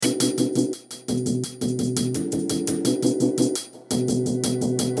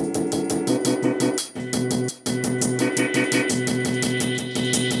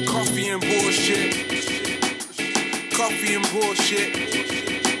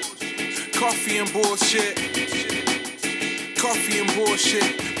Coffee and bullshit. Coffee and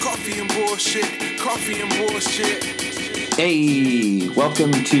bullshit. Coffee and bullshit. Coffee and bullshit. Hey,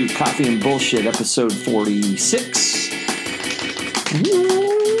 welcome to Coffee and Bullshit, episode 46.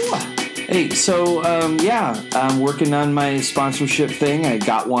 Woo! Hey, so, I'm working on my sponsorship thing. I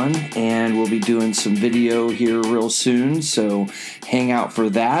got one, and we'll be doing some video here real soon, so hang out for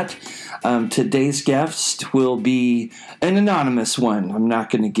that. Today's guest will be an anonymous one. I'm not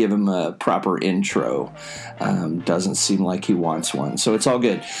going to give him a proper intro. Doesn't seem like he wants one, so it's all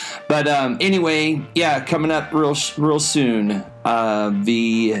good. But anyway, coming up real soon,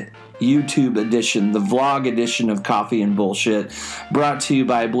 the YouTube edition, the vlog edition of Coffee and Bullshit, brought to you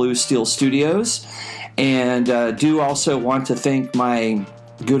by Blue Steel Studios. And do also want to thank my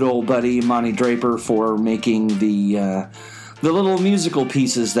good old buddy Monty Draper for making the little musical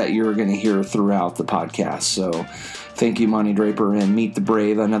pieces that you're going to hear throughout the podcast. So thank you, Monty Draper, and Meet the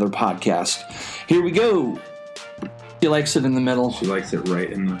Brave, another podcast. Here we go. She likes it in the middle. She likes it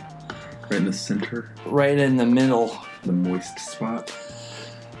right in the center. Right in the middle. The moist spot.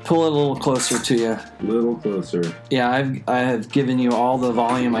 Pull it a little closer to you. A little closer. Yeah, I have given you all the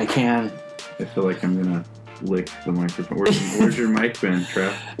volume I can. I feel like I'm going to lick the microphone. Where's your mic been,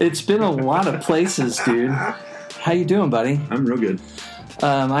 Trev? It's been a lot of places, dude. How you doing, buddy? I'm real good.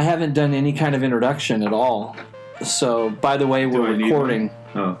 I haven't done any kind of introduction at all. So, by the way, we're recording.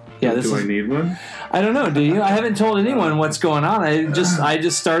 Oh, yeah. Do I need one? I don't know. Do you? I haven't told anyone what's going on. I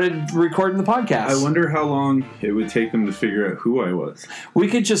just started recording the podcast. I wonder how long it would take them to figure out who I was. We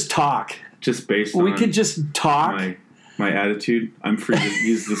could just talk. Just based on. We could just talk. My attitude. I'm free to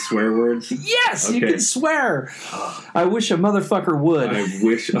use the swear words. Yes, okay. You can swear. I wish a motherfucker would. I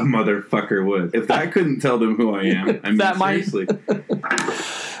wish a motherfucker would. If I couldn't tell them who I am, I mean, that seriously.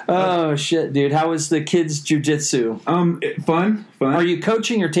 Oh, shit, dude. How was the kids' jiu-jitsu? Fun. Are you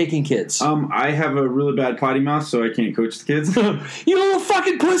coaching or taking kids? I have a really bad potty mouth, so I can't coach the kids. You little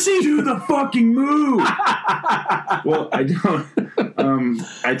fucking pussy! Do the fucking move! Well, I don't.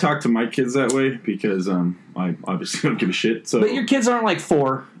 I talk to my kids that way because I obviously don't give a shit. So. But your kids aren't like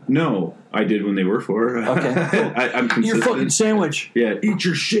 4. No, I did when they were 4. Okay. Cool. I'm consistent. Your fucking sandwich. Yeah, eat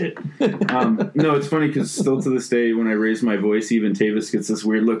your shit. No, it's funny because still to this day, when I raise my voice, even Tavis gets this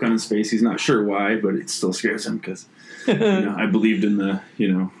weird look on his face. He's not sure why, but it still scares him because I believed in the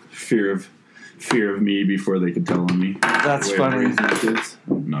fear of me before they could tell on me. That's funny. Kids.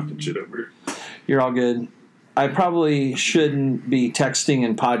 I'm knocking shit over. You're all good. I probably shouldn't be texting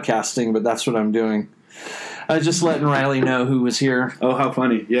and podcasting, but that's what I'm doing. I was just letting Riley know who was here. Oh, how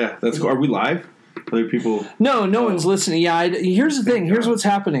funny. Yeah, that's cool. Are we live? Other people... No one's listening. Yeah, here's the thing. Here's what's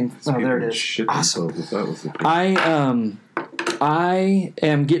happening. Oh, there it is. Shit awesome. If that was the case. I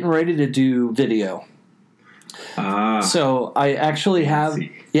am getting ready to do video. So I actually have...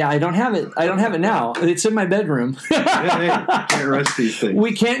 Yeah, I don't have it. I don't have it now. It's in my bedroom. Hey, can't rush these things.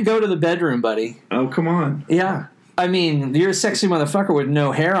 We can't go to the bedroom, buddy. Oh, come on. Yeah. I mean, you're a sexy motherfucker with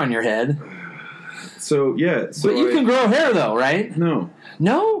no hair on your head. So, yeah. But you can grow hair, though, right? No.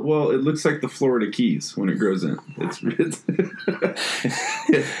 No? Well, it looks like the Florida Keys when it grows in. It's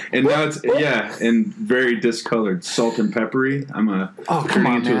and now it's, and very discolored. Salt and peppery. I'm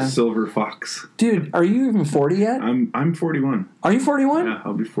turning into a silver fox. Dude, are you even 40 yet? I'm 41. Are you 41? Yeah,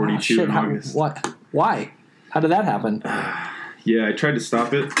 I'll be 42 in August. What? Why? How did that happen? Yeah, I tried to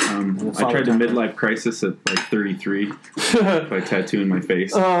stop it. I tried to midlife crisis at like 33 by tattooing my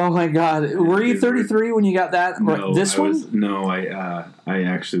face. Oh my god! Were you 33 when you got that? No, this one? I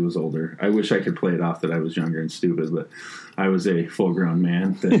actually was older. I wish I could play it off that I was younger and stupid, but I was a full-grown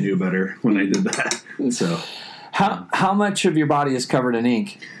man that knew better when I did that. So, how much of your body is covered in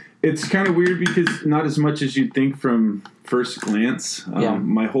ink? It's kind of weird because not as much as you'd think from first glance.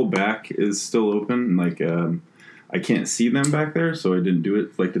 My whole back is still open, like. I can't see them back there, so I didn't do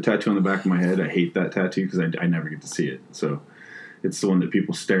it. Like the tattoo on the back of my head, I hate that tattoo because I never get to see it. So it's the one that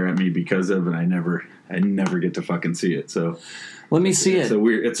people stare at me because of, and I never get to fucking see it. So let me see it.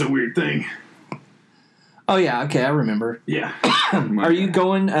 It's a weird thing. Oh yeah, okay, I remember. Yeah. Are you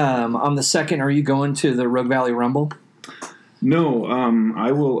going on the 2nd? Are you going to the Rogue Valley Rumble? No,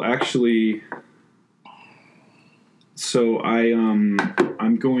 I will actually. So I'm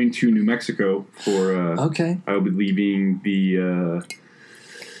going to New Mexico for okay. I'll be leaving the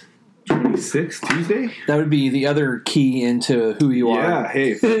 26th Tuesday. That would be the other key into who you are. Yeah,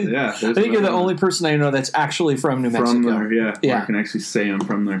 hey, yeah. I think you're the only person I know that's actually from New Mexico. From there, yeah. I can actually say I'm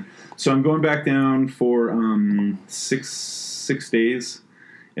from there. So I'm going back down for 6 days.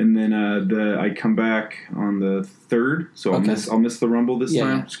 And then I come back on the 3rd, so I'll miss the Rumble this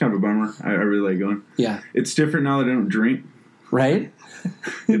time. It's kind of a bummer. I really like going. Yeah, it's different now that I don't drink. Right?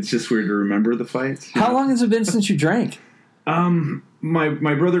 It's just weird to remember the fights. How long has it been since you drank? My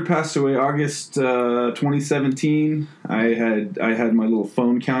brother passed away August 2017. I had my little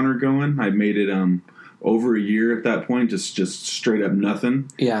phone counter going. I made it over a year at that point, just straight up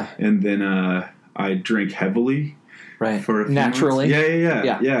nothing. Yeah. And then I drank heavily. Right. For a few naturally.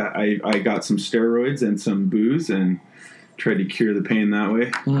 Months. Yeah. I got some steroids and some booze and tried to cure the pain that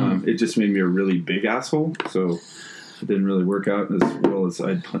way. It just made me a really big asshole, so it didn't really work out as well as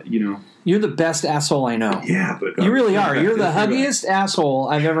I'd, You're the best asshole I know. Yeah, but you really are. You're the huggiest asshole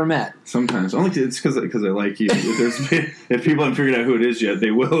I've ever met. Sometimes, only it's because I like you. If people haven't figured out who it is yet, they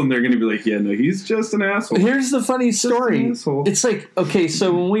will, and they're going to be like, "Yeah, no, he's just an asshole." Here's the funny story. It's like, okay,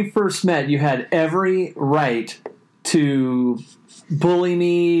 so when we first met, you had every right to bully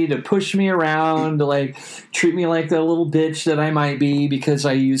me, to push me around, to like treat me like the little bitch that I might be because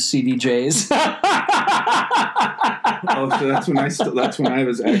I use CDJs. Oh, so that's when I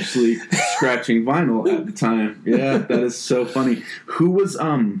was actually scratching vinyl at the time. Yeah, that is so funny. Who was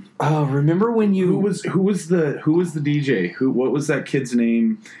Oh, remember when you who was the DJ? What was that kid's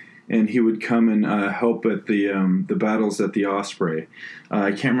name? And he would come and help at the battles at the Osprey.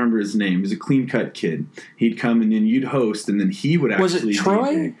 I can't remember his name. He was a clean cut kid. He'd come and then you'd host, and then he would actually. Was it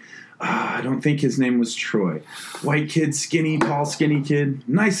Troy? DJ. I don't think his name was Troy. White kid, skinny, tall, skinny kid,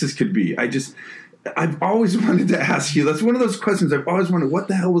 nice as could be. I've always wanted to ask you. That's one of those questions I've always wondered. What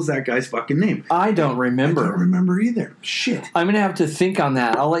the hell was that guy's fucking name? I don't remember. I don't remember either. Shit. I'm going to have to think on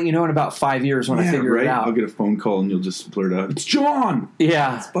that. I'll let you know in about 5 years when I figure it out. I'll get a phone call and you'll just blurt out, "It's John."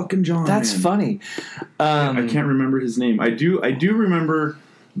 Yeah. It's fucking John. That's man. funny. I can't remember his name. I do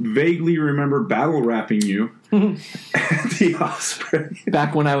vaguely remember battle rapping you at the Osprey.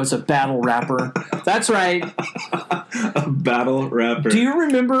 Back when I was a battle rapper. That's right. A battle rapper. Do you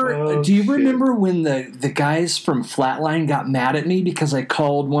remember when the guys from Flatline got mad at me because I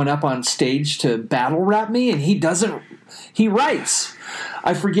called one up on stage to battle rap me, and he writes.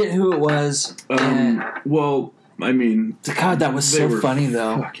 I forget who it was. Well, I mean, God, that was so funny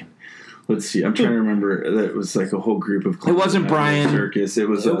though. Let's see. I'm trying to remember. That was like a whole group of. It wasn't Brian Circus. It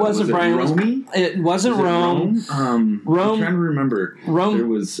wasn't Brian. Romy? It wasn't Rome. Rome. I'm trying to remember. Rome. There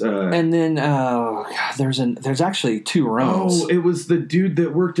was. And then there's actually two Romes. Oh, it was the dude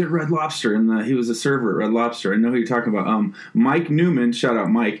that worked at Red Lobster, and he was a server at Red Lobster. I know who you're talking about. Mike Newman. Shout out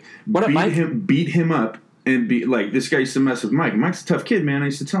Mike. What up, Mike? Beat him up. And be like, this guy used to mess with Mike. Mike's a tough kid, man. I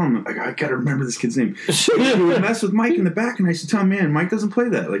used to tell him, like, I gotta remember this kid's name. He would mess with Mike in the back, and I used to tell him, man, Mike doesn't play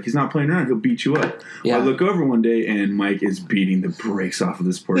that. Like, he's not playing around. He'll beat you up. Yeah. I look over one day, and Mike is beating the brakes off of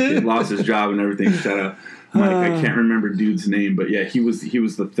this poor kid. Lost his job and everything. Shout out Mike. I can't remember dude's name, but yeah, he was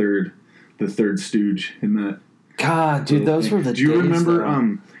the third stooge in that. God, dude, those were the. Do you remember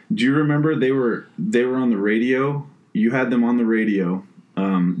they were on the radio? You had them on the radio.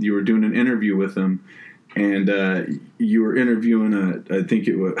 You were doing an interview with them. And you were interviewing I think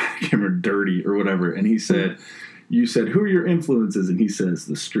it was, I can't remember, Dirty or whatever. And you said, who are your influences? And he says,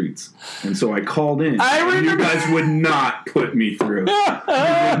 the streets. And so I called in. And you guys would not put me through. You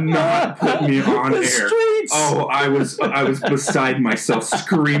would not put me on air. Streets. Oh, I was beside myself,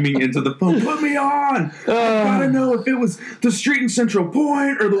 screaming into the phone, put me on. I gotta know if it was the street in Central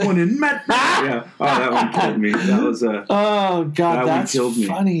Point or the one in Medford. Yeah. Oh, that one killed me. That was oh God, that's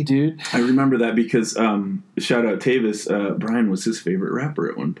funny, dude. I remember that because shout out Tavis. Brian was his favorite rapper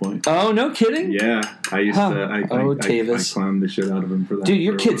at one point. Oh, no kidding? Yeah, I used to. I Tavis. I clowned the shit out of him for that. Dude,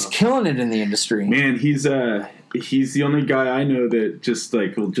 your kid's killing it in the industry. Man, he's the only guy I know that just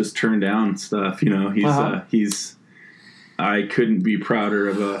like will just turn down stuff. You know, he's. I couldn't be prouder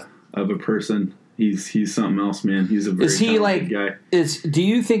of a person. He's something else, man. He's a very talented guy. Do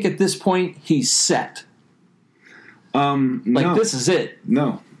you think at this point he's set? No. This is it.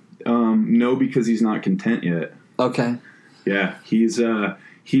 No. No, because he's not content yet. Okay. Yeah, he's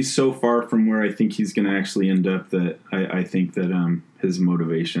so far from where I think he's going to actually end up that I think that his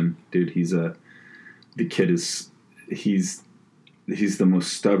motivation, dude, the kid is he's the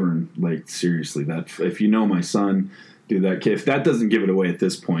most stubborn. Like, seriously, that if you know my son. Dude, that kid, if that doesn't give it away at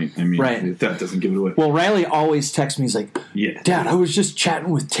this point, I mean, right. If that doesn't give it away. Well, Riley always texts me, he's like, yeah, Dad, I was just chatting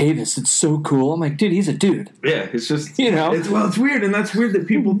with Tavis. It's so cool. I'm like, dude, he's a dude. Yeah, it's just, it's weird, and that's weird that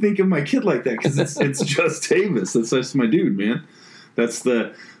people think of my kid like that, because it's just Tavis. That's just my dude, man. That's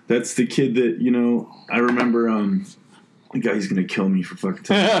the kid that, I remember the guy's going to kill me for fucking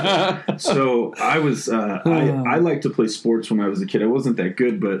telling So I was, I liked to play sports when I was a kid. I wasn't that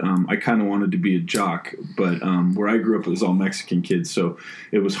good, but I kind of wanted to be a jock. But where I grew up, it was all Mexican kids. So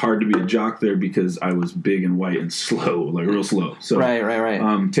it was hard to be a jock there because I was big and white and slow, like real slow. So right.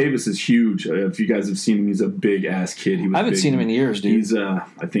 Tavis is huge. If you guys have seen him, he's a big ass kid. I haven't seen him in years, dude. He's, I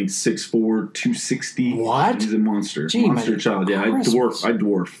think, 6'4", 260. What? He's a monster. Gee, monster child. Yeah, I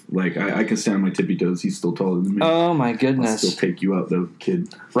dwarf. Like, I can stand on my tippy toes. He's still taller than me. Oh, my goodness. I'll still take you out, though,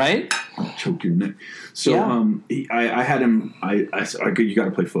 kid. Right? I'll choke your neck. So, I had him. I said, you got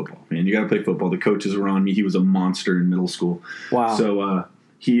to play football, man. You got to play football. The coaches were on me. He was a monster in middle school. Wow. So, I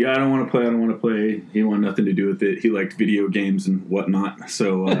don't want to play. He didn't want nothing to do with it. He liked video games and whatnot.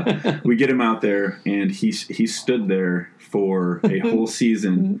 So, we get him out there, and he stood there for a whole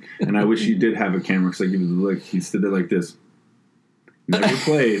season. And I wish he did have a camera because I give you the look. He stood there like this. Never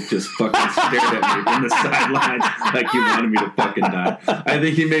played, just fucking stared at me from the sideline like he wanted me to fucking die. I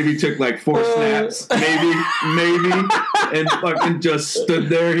think he maybe took like 4 snaps, maybe, and fucking just stood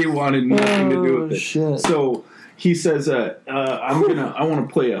there. He wanted nothing to do with it. Shit. So he says, "I want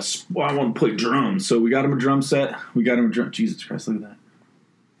to play drums." So we got him a drum set. Jesus Christ, look at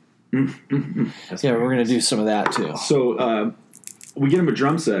that. Yeah, we're gonna do some of that too. So we get him a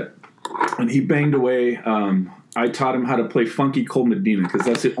drum set, and he banged away. I taught him how to play Funky Cold Medina because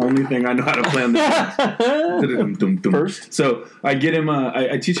that's the only thing I know how to play on the drums. First. So I get him.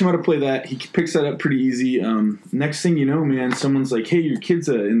 I teach him how to play that. He picks that up pretty easy. Next thing you know, man, someone's like, "Hey, your kid's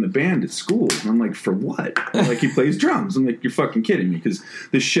in the band at school." And I'm like, "For what?" Like, he plays drums. I'm like, "You're fucking kidding me?" Because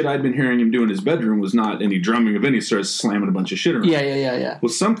the shit I'd been hearing him do in his bedroom was not any drumming of any sort. Slamming a bunch of shit around. Yeah.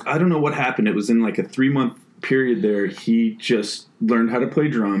 Well, I don't know what happened. It was in like a 3-month period there. He just learned how to play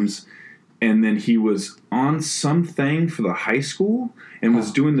drums. And then he was on something for the high school and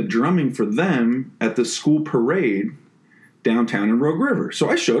was doing the drumming for them at the school parade downtown in Rogue River. So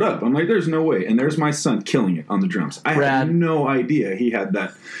I showed up. I'm like, there's no way. And there's my son killing it on the drums. I had no idea he had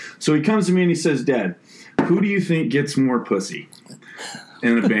that. So he comes to me and he says, "Dad, who do you think gets more pussy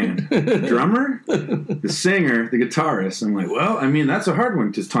in a band? The drummer, the singer, the guitarist?" I'm like, "Well, I mean, that's a hard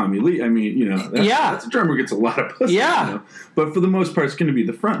one because Tommy Lee, I mean, that's a drummer gets a lot of pussy. Yeah. But for the most part, it's going to be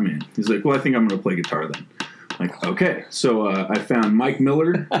the front man." He's like, "Well, I think I'm going to play guitar then." I'm like, okay. So I found Mike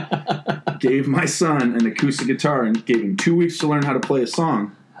Miller, gave my son an acoustic guitar and gave him 2 weeks to learn how to play a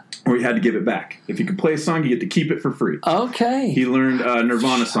song, or he had to give it back. If you could play a song, you get to keep it for free. Okay. He learned a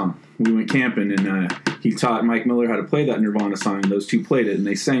Nirvana song. We went camping, and he taught Mike Miller how to play that Nirvana song, and those two played it, and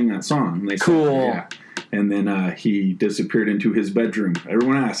they sang that song. And they cool. Sang, yeah. And then he disappeared into his bedroom.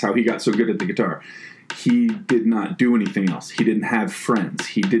 Everyone asked how he got so good at the guitar. He did not do anything else. He didn't have friends.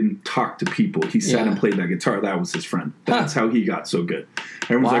 He didn't talk to people. He sat and played that guitar. That was his friend. That's how he got so good.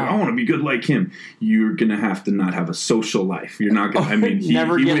 Everyone's like, "I want to be good like him." You're going to have to not have a social life. You're not going to, I mean, he get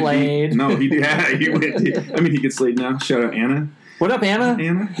laid. He gets laid now. Shout out Anna. What up, Anna?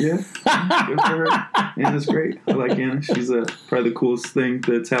 Anna, yeah. Good for her. Anna's great. I like Anna. She's probably the coolest thing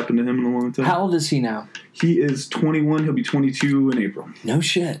that's happened to him in a long time. How old is he now? He is 21. He'll be 22 in April. No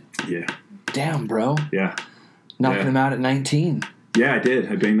shit. Yeah. Damn, bro. Yeah. Knocking him out at 19. Yeah, I did.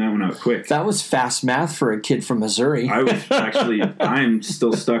 I banged that one out quick. That was fast math for a kid from Missouri. I'm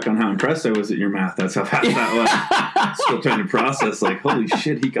still stuck on how impressed I was at your math. That's how fast that was. Still trying to process, like, holy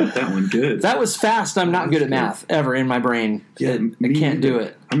shit, he got that one good. That was fast. I'm not good at math, ever, in my brain. Yeah, I can't do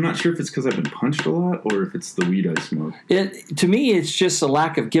it. I'm not sure if it's because I've been punched a lot or if it's the weed I smoke. To me, it's just a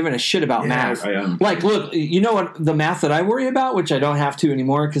lack of giving a shit about math. Like, look, you know what? The math that I worry about, which I don't have to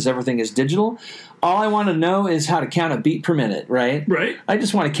anymore because everything is digital, all I want to know is how to count a beat per minute, right? Right. I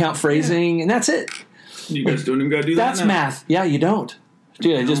just want to count phrasing, and that's it. You guys don't even got to do that. That's math. Yeah, you don't.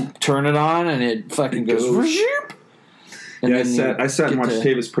 Dude, I just turn it on, and it fucking goes. Yeah, I sat and watched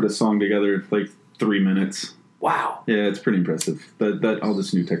Tavis put a song together like 3 minutes. Wow. Yeah, it's pretty impressive. That all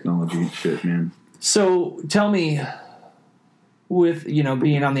this new technology and shit, man. So tell me, with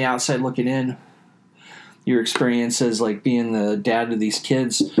being on the outside looking in, your experience as like being the dad to these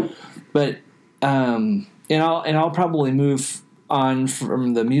kids, but and I'll probably move on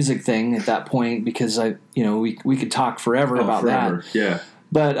from the music thing at that point because we could talk forever about that. Yeah.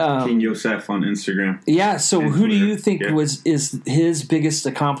 But King Yosef on Instagram. Yeah. So who do you think is his biggest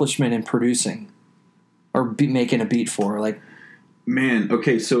accomplishment in producing or making a beat for? Like, man,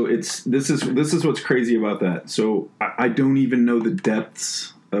 okay. So this is what's crazy about that. So I don't even know the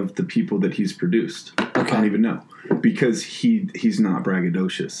depths of the people that he's produced. Okay. I don't even know because he's not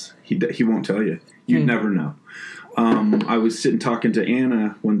braggadocious. He won't tell you. You'd never know. I was sitting talking to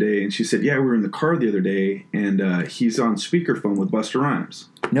Anna one day, and she said, "Yeah, we were in the car the other day, and he's on speakerphone with Busta Rhymes."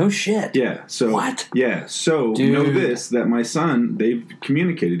 No shit. Yeah. So what? Yeah. So Dude. know this, that my son, they've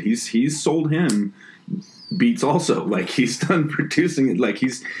communicated. He's sold him beats also. Like he's done producing it. Like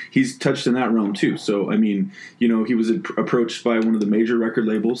he's touched in that realm too. So I mean, you know, he was approached by one of the major record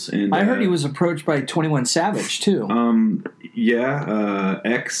labels, and I heard he was approached by 21 Savage too.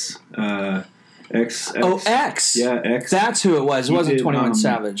 X. X. Oh, X. Yeah, X. That's who it was. It wasn't 21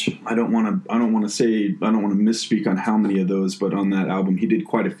 Savage. I don't want to misspeak on how many of those, but on that album he did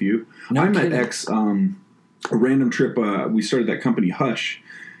quite a few. No I met kidding. X a random trip. We started that company Hush,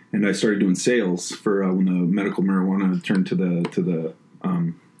 and I started doing sales for when the medical marijuana turned to the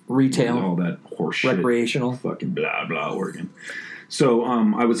Retail, all that horse shit, recreational, fucking blah blah Oregon. So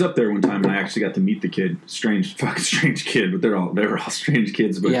I was up there one time and I actually got to meet the kid. Strange kid, but they were all strange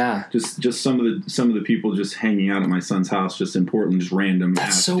kids. But yeah, just some of the people just hanging out at my son's house, just in Portland, just random.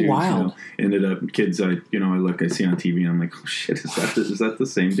 That's so dudes, wild. You know? Ended up kids I see on TV and I'm like, oh shit, is that the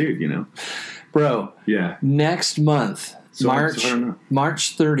same dude? You know, bro. Yeah. Next month, March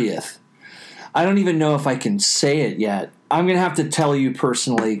 30th. I don't even know if I can say it yet. I'm going to have to tell you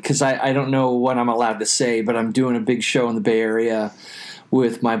personally because I don't know what I'm allowed to say, but I'm doing a big show in the Bay Area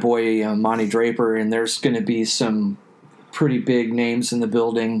with my boy Monty Draper, and there's going to be some pretty big names in the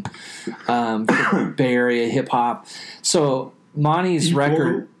building for Bay Area hip-hop. So Monty's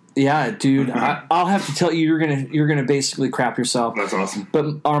record... Yeah, dude, I'll have to tell you, you're gonna basically crap yourself. That's awesome.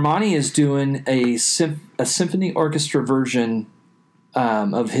 But Armani is doing a symphony orchestra version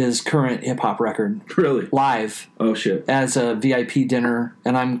of his current hip hop record, really live. Oh shit! As a VIP dinner,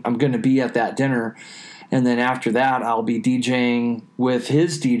 and I'm going to be at that dinner, and then after that, I'll be DJing with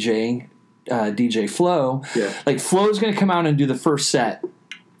his DJ, DJ Flo. Yeah, like Flo's going to come out and do the first set.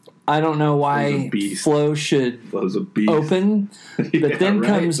 I don't know why Flo should open, but then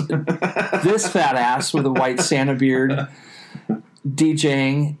comes this fat ass with a white Santa beard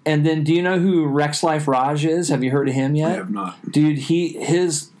DJing. And then do you know who Rex Life Raj is? Have you heard of him yet? I have not. Dude,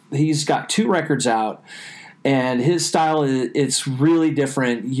 he's got 2 records out, and his style it's really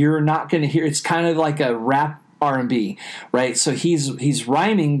different. You're not going to hear, it's kind of like a rap R&B, right? So he's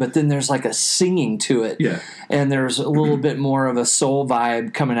rhyming, but then there's like a singing to it. Yeah. And there's a little bit more of a soul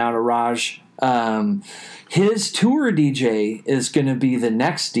vibe coming out of Raj. His tour DJ is going to be the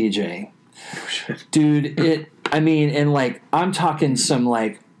next DJ. Oh, shit. Dude, and like I'm talking some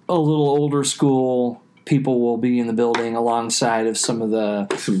like a little older school people will be in the building alongside of some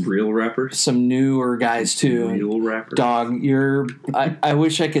real rappers, some newer guys too. Real rappers. Dog, I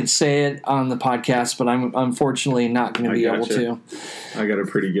wish I could say it on the podcast, but I'm unfortunately not going to be able to. I got a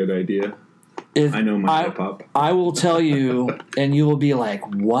pretty good idea. I know my hip hop. I will tell you, and you will be like,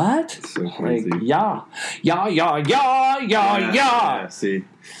 "What?" It's so crazy. Like, yeah. See,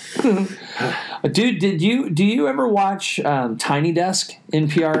 dude, do you ever watch Tiny Desk,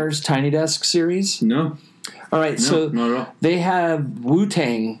 NPR's Tiny Desk series? No. All right, so not at all. they have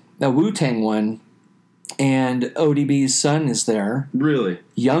Wu-Tang, a Wu-Tang one, and ODB's son is there. Really?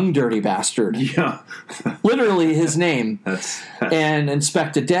 Young Dirty Bastard. Yeah. Literally his name. That's and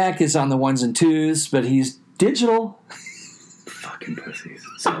Inspector Deck is on the 1s and 2s, but he's digital. Fucking pussies.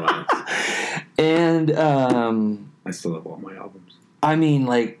 So loud. And I still have all my albums. I mean,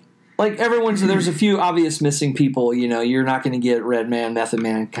 like everyone's, there's a few obvious missing people. You know, you're not going to get Redman, Method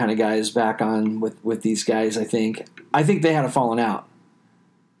Man kind of guys back on with these guys. I think they had a falling out.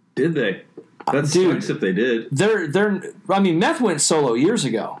 Did they? That sucks if they did. I mean, Meth went solo years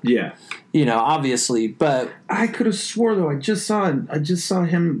ago. Yeah. You know, obviously, but I could have swore though I just saw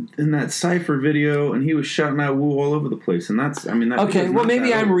him in that Cypher video, and he was shouting out "woo" all over the place, and that okay. Well,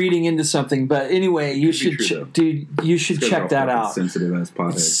 maybe I'm reading into something, but anyway, you should check that out. Sensitive as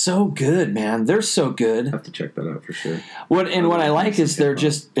pothead. It's so good, man. They're so good. I have to check that out for sure. What I like is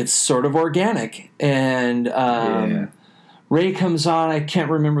it's sort of organic, and yeah. Ray comes on. I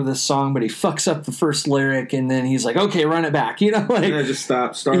can't remember this song, but he fucks up the first lyric, and then he's like, "Okay, run it back." You know, like just start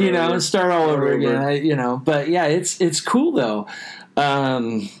all over again. But yeah, it's cool though.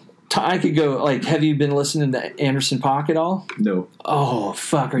 I could go like, have you been listening to Anderson .Paak at all? No. Oh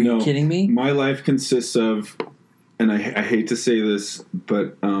fuck! Are you kidding me? My life consists of, and I hate to say this,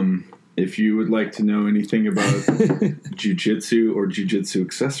 but if you would like to know anything about jiu-jitsu or jiu-jitsu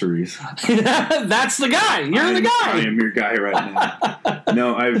accessories, that's the guy. You're the guy. I am your guy right now.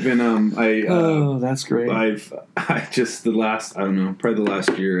 No, I've been oh, that's great. I just the last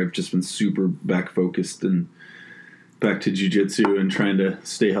year I've just been super back focused and back to jiu-jitsu and trying to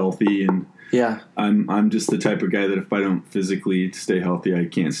stay healthy, and yeah, I'm just the type of guy that if I don't physically stay healthy, I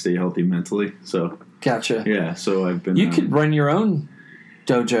can't stay healthy mentally. So gotcha. Yeah, so I've been. You could run your own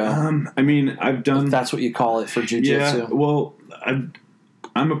dojo. I mean, I've done. If that's what you call it for jiu-jitsu. Yeah. Well,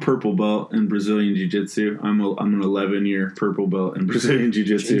 I'm a purple belt in Brazilian Jiu-Jitsu. I'm an 11-year purple belt in Brazilian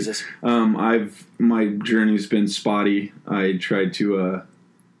Jiu-Jitsu. Jesus. My journey's been spotty. I tried to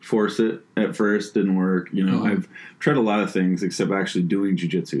force it at first, didn't work. I've tried a lot of things except actually doing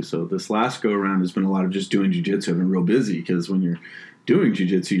Jiu-Jitsu. So this last go around has been a lot of just doing Jiu-Jitsu. I've been real busy because when you're doing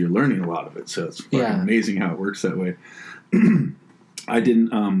Jiu-Jitsu, you're learning a lot of it. So it's fucking amazing how it works that way. I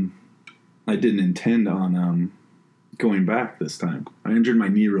didn't intend on going back this time. I injured my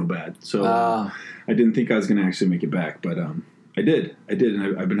knee real bad, so I didn't think I was going to actually make it back, but I did,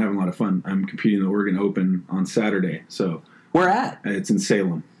 and I've been having a lot of fun. I'm competing in the Oregon Open on Saturday. So where at? It's in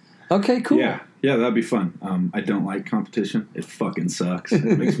Salem. Okay, cool. Yeah, that'd be fun. I don't like competition. It fucking sucks. It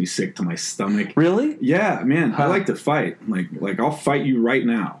makes me sick to my stomach. Really? Yeah, man. I like to fight. Like I'll fight you right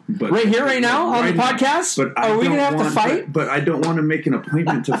now. But right here, right now, on the podcast? But are we gonna have to fight? But I don't want to make an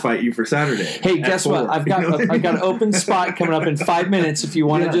appointment to fight you for Saturday. Hey, guess what? I've got an open spot coming up in 5 minutes. If you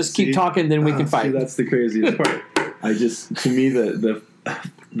want to just keep talking, then we can fight. See, that's the craziest part. To me,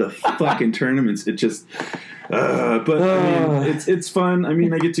 the fucking tournaments, it just. I mean, it's fun. I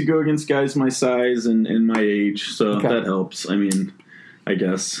mean, I get to go against guys my size and my age, so that helps. I mean, I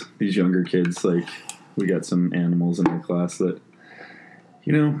guess these younger kids, like, we got some animals in our class that,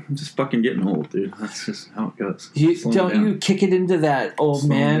 I'm just fucking getting old, dude. That's just how it goes. Don't you kick it into that old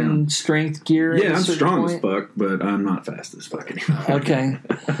man strength gear? Yeah, I'm strong as fuck, but I'm not fast as fuck anymore. Okay.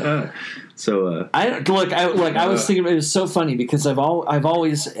 So I was thinking it was so funny because I've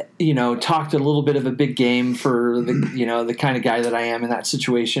always talked a little bit of a big game for the the kind of guy that I am in that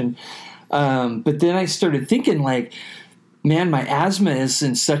situation, but then I started thinking like, man, my asthma is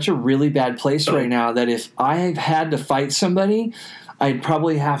in such a really bad place right now that if I had to fight somebody, I'd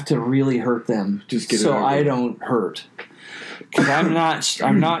probably have to really hurt them so I don't hurt, because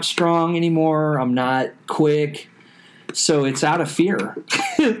I'm not strong anymore. I'm not quick. So it's out of fear.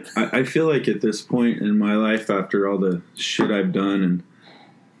 I feel like at this point in my life, after all the shit I've done and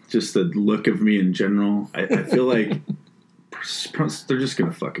just the look of me in general, I feel like they're just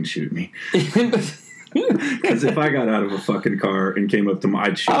going to fucking shoot me. Because if I got out of a fucking car and came up to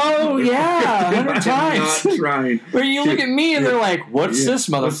I'd shoot. Oh, yeah, 100 times. Not trying. Where you look at me and they're like, what's this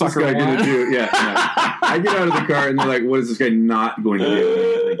motherfucker What's this guy going to do? Yeah. I get out of the car and they're like, what is this guy not going to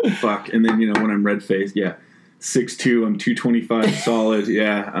do? Like, fuck. And then, when I'm red-faced, 6'2", I'm 225 solid,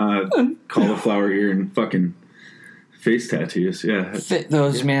 cauliflower ear and fucking face tattoos,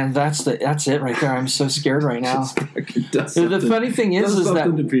 Those, man, that's it right there. I'm so scared right now. The funny thing is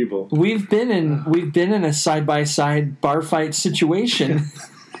that to people. we've been in a side-by-side bar fight situation.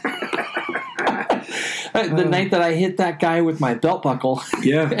 The night that I hit that guy with my belt buckle,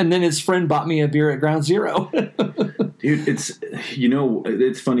 and then his friend bought me a beer at Ground Zero. Dude,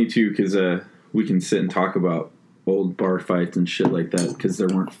 it's funny too because we can sit and talk about old bar fights and shit like that because there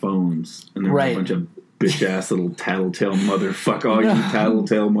weren't phones and there were a bunch of bitch ass little tattletale motherfucker. All you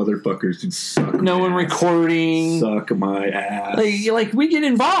tattletale motherfuckers who suck. No one recording. Suck my ass. Like we get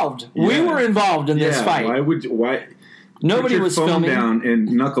involved. Yeah. We were involved in this fight. Why? Nobody was filming. Down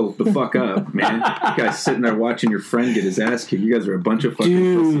and knuckle the fuck up, man. You guys sitting there watching your friend get his ass kicked. You guys are a bunch of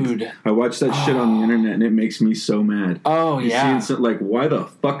fucking pussies. I watch that shit on the internet and it makes me so mad. Oh, yeah. Why the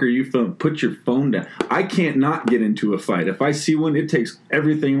fuck are you filming? Put your phone down. I can't not get into a fight. If I see one, it takes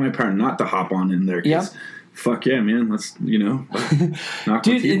everything in my power not to hop on in there. Yep. Fuck yeah, man. Let's, knock my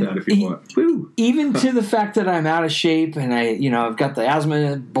teeth out if you want. Woo. Even to the fact that I'm out of shape and I've got the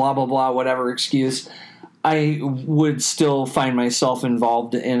asthma, blah, blah, blah, whatever excuse, I would still find myself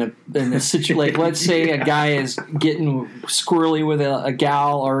involved in a situation. Like, let's say a guy is getting squirrely with a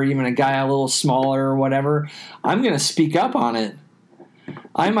gal or even a guy a little smaller or whatever. I'm going to speak up on it.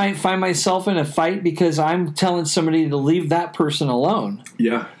 I might find myself in a fight because I'm telling somebody to leave that person alone.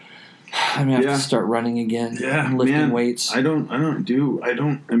 Yeah. I'm going to have to start running again. Yeah, and lifting weights. I don't know. I don't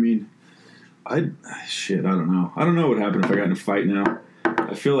know. I don't know what would happen if I got in a fight now.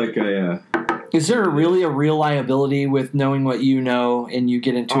 I feel like Is there really a real liability with knowing what you know and you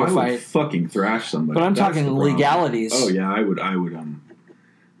get into a fight? I would fucking thrash somebody. But I'm talking legalities. Oh yeah, I would.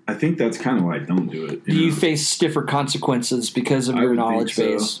 I think that's kind of why I don't do it. Do you face stiffer consequences because of your knowledge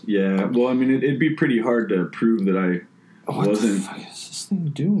base? Yeah. Well, I mean, it'd be pretty hard to prove that I wasn't. What the fuck is this thing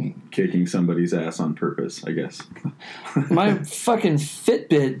doing? Kicking somebody's ass on purpose, I guess. My fucking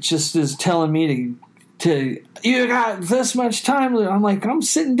Fitbit just is telling me to you got this much time. I'm like, I'm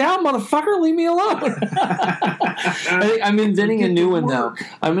sitting down, motherfucker. Leave me alone. I'm inventing a new one though.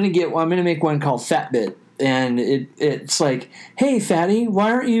 I'm gonna make one called Fatbit, and it's like, hey, fatty,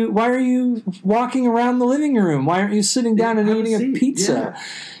 why are you walking around the living room? Why aren't you sitting down and eating a pizza? Yeah.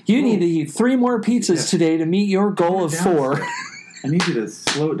 You need to eat 3 more pizzas today to meet your goal of 4. I need you to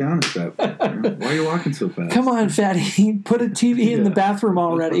slow it down a step. Why are you walking so fast? Come on, fatty. Put a TV in the bathroom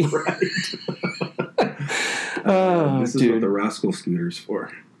already. Right. This is dude. what the Rascal Scooter's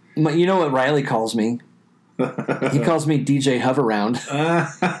for. You know what Riley calls me? He calls me DJ Hoveround.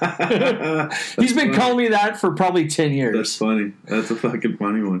 He's been calling me that for probably 10 years. That's funny. That's a fucking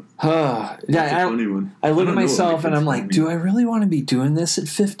funny one. That's a funny one. I look at myself and I'm like, do I really want to be doing this at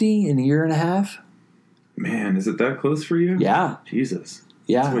 50 in a year and a half? Man, is it that close for you? Yeah. Jesus.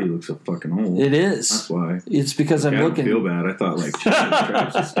 Yeah. That's why you look so fucking old. It is. That's why. It's because I'm looking. I don't feel bad. I thought, like,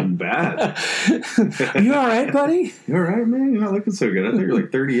 Travis is getting bad. You all right, buddy? You all right, man? You're not looking so good. I thought you were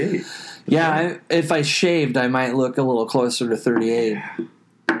like 38. Yeah, if I shaved, I might look a little closer to 38.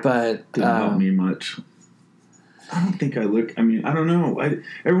 But didn't help me much. I don't think I look. I mean, I don't know.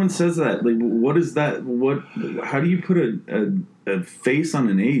 Everyone says that. Like, what is that? What? How do you put a face on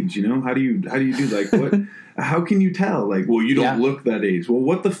an age? You know, how do you do like what? How can you tell? Like, well, you don't look that age. Well,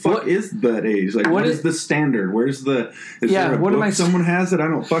 what the fuck is that age? Like, what is the standard? Where's the? Is there a book someone has that I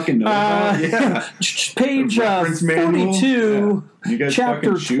don't fucking know about? Yeah, page 42. You guys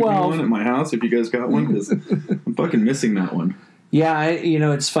chapter fucking shoot 12. me one at my house if you guys got one, because I'm fucking missing that one. Yeah,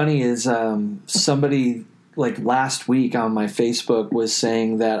 it's funny is somebody like last week on my Facebook was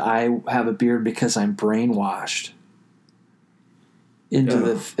saying that I have a beard because I'm brainwashed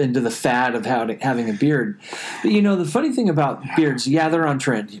into the fad of having a beard. But the funny thing about beards, they're on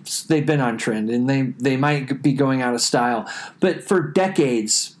trend. They've been on trend, and they might be going out of style. But for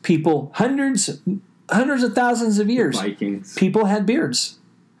decades, people, hundreds of thousands of years, Vikings, people had beards.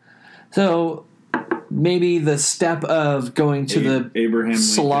 So maybe the step of going to the Abraham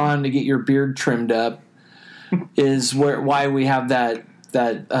salon Lincoln to get your beard trimmed up is why we have that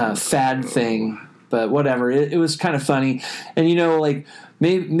fad thing. But whatever, it was kind of funny, and like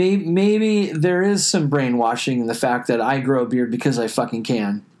maybe there is some brainwashing in the fact that I grow a beard because I fucking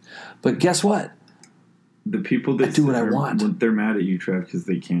can. But guess what? The people that do what I want. They're mad at you, Trev, because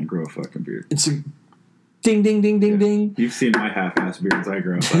they can't grow a fucking beard. It's a ding, ding, ding, ding, ding. You've seen my half-ass beards I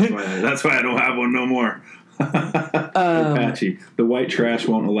grow. That's why I don't have one no more. They're patchy. The white trash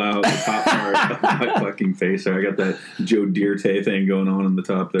won't allow the top part of my fucking face. So I got that Joe Dirt thing going on in the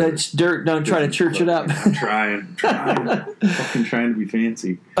top there. That's dirt. Don't try to church it up. I'm trying. Fucking trying to be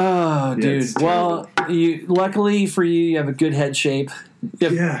fancy. Oh, dude. Well, luckily for you have a good head shape.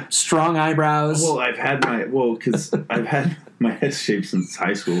 You have strong eyebrows. Well, because I've had my head shape since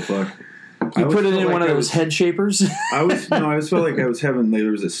high school. Fuck. You put it in one of those head shapers? I always felt like I was having,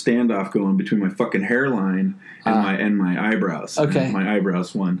 there was a standoff going between my fucking hairline and my eyebrows. Okay. And my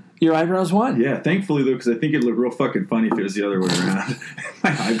eyebrows won. Your eyebrows won? Yeah, thankfully, though, because I think it'd look real fucking funny if it was the other way around.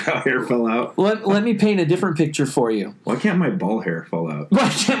 My eyebrow hair fell out. Let me paint a different picture for you. Why can't my ball hair fall out? Why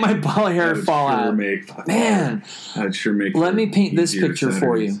can't my ball hair fall out? Man. That'd sure make Let me paint this picture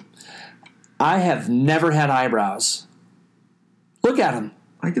for you. I have never had eyebrows. Look at them.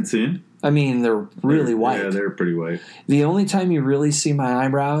 I can see them. I mean, they're really white. Yeah, they're pretty white. The only time you really see my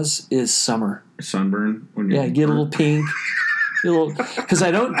eyebrows is summer. Sunburn? Get a little pink. Because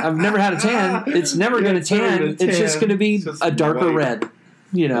I've never had a tan. It's never going to tan. It's just going to be a darker red.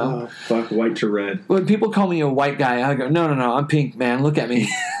 Oh, fuck, white to red. When people call me a white guy, I go, no, I'm pink, man. Look at me.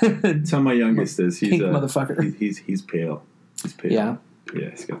 That's how my youngest is. He's pink motherfucker. He's pale. He's pale. Yeah. Yeah,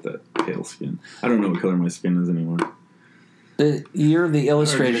 he's got that pale skin. I don't know what color my skin is anymore. You're the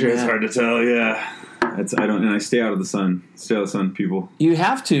illustrator. It's hard to tell. Yeah, I stay out of the sun. Stay out of the sun, people. You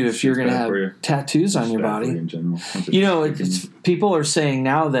have to if you're going to have tattoos on your body. In general. People are saying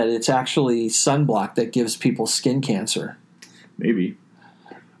now that it's actually sunblock that gives people skin cancer. Maybe.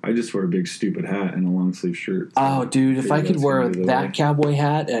 I just wear a big stupid hat and a long sleeve shirt. Oh, dude! If I could wear that cowboy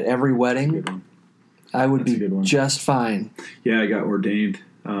hat at every wedding, I would be just fine. Yeah, I got ordained.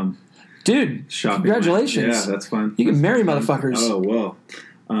 Dude, congratulations. Yeah, that's fun. You can marry motherfuckers. Oh, well.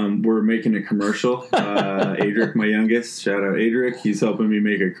 We're making a commercial. Adric, my youngest, shout out Adric. He's helping me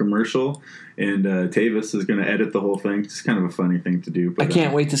make a commercial. And Tavis is going to edit the whole thing. It's kind of a funny thing to do. But I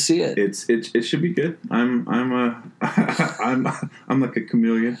can't wait to see it. It should be good. I'm like a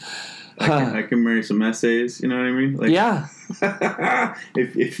chameleon. I can marry some essays. You know what I mean? Like, yeah.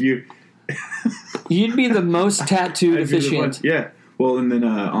 if you... You'd be the most tattooed officiant. Yeah. Well, and then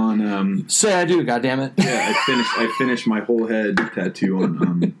on say I do, goddammit. Yeah, I finished my whole head tattoo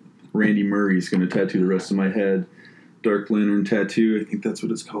on Randy Murray's going to tattoo the rest of my head. Dark Lantern tattoo. I think that's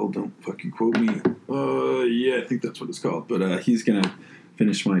what it's called. Don't fucking quote me. Yeah, I think that's what it's called. But he's going to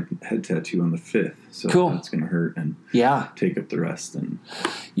finish my head tattoo on the 5th. So cool. That's going to hurt and take up the rest. And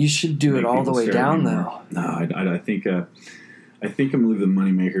you should do it all the way down, though. No, I think I think I'm gonna leave the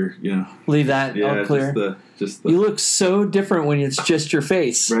moneymaker. You know, leave that all clear. Just the. You look so different when it's just your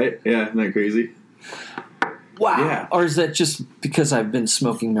face. Right? Yeah, isn't that crazy? Wow. Yeah. Or is that just because I've been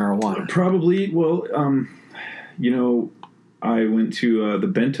smoking marijuana? Probably. Well, you know, I went to the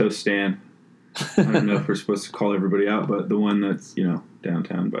bento stand. I don't know if we're supposed to call everybody out, but the one that's, you know,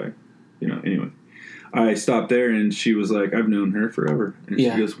 downtown by, you know, anyway. I stopped there and she was like, I've known her forever. And she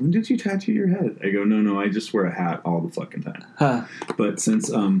goes, when did you tattoo your head? I go, no, I just wear a hat all the fucking time. Huh. But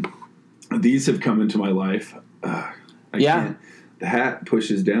since these have come into my life, I can't. The hat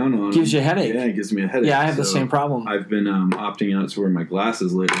pushes down on. Gives you a headache. Yeah, it gives me a headache. Yeah, I have the same problem. I've been opting out to wear my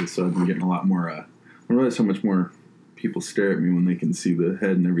glasses lately, so I've been getting a lot more. I realize how much more people stare at me when they can see the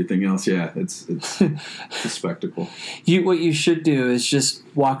head and everything else. Yeah, it's a spectacle. What you should do is just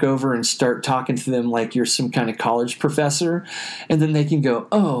walk over and start talking to them like you're some kind of college professor, and then they can go,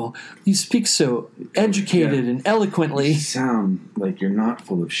 "Oh, you speak so educated and eloquently." You sound like you're not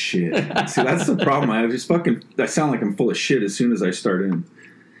full of shit. See, that's the problem. I sound like I'm full of shit as soon as I start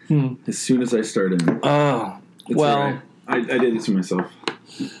in. As soon as I start in. Oh, it's well, all right. I did it to myself.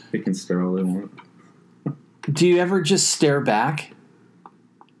 They can stare all they want. Do you ever just stare back?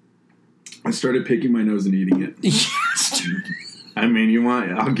 I started picking my nose and eating it. Yes. I mean, you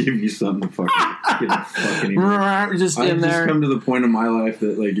want? I'll give you something to fucking just in there. I've just come to the point in my life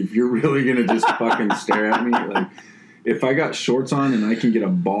that, like, if you're really gonna just fucking stare at me, like, if I got shorts on and I can get a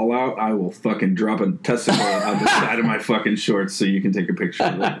ball out, I will fucking drop a testicle out the side of my fucking shorts so you can take a picture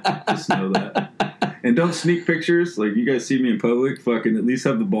of it. Just know that. And don't sneak pictures. Like, you guys see me in public, fucking at least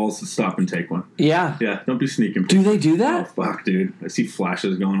have the balls to stop and take one. Yeah. Yeah, don't be sneaking pictures. Do they do that? Oh, fuck, dude. I see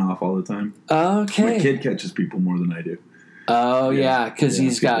flashes going off all the time. Okay. My kid catches people more than I do. Oh, yeah, because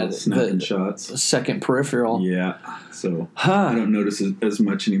he's got snapping shots. Second peripheral. Yeah, so I don't notice it as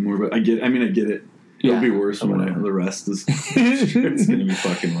much anymore, but I get it. It'll be worse when the rest is. It's going to be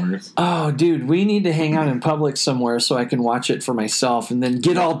fucking worse. Oh, dude, we need to hang out in public somewhere so I can watch it for myself and then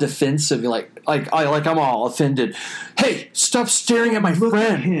get all defensive, like I'm all offended. Hey, stop staring at my friend.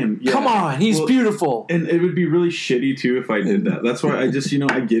 At him. Yeah. Come on, he's beautiful. And it would be really shitty too if I did that. That's why I just,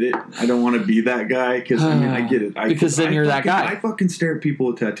 I get it. I don't want to be that guy because I get it. Because then you're that guy. I fucking stare at people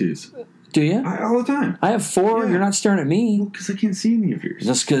with tattoos. Do you? All the time. I have 4. Yeah. You're not staring at me. Well, because I can't see any of yours.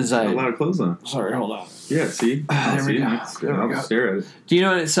 Just because I have a lot of clothes on. Sorry, hold on. Yeah, see? There we go. I'll stare at it. Do you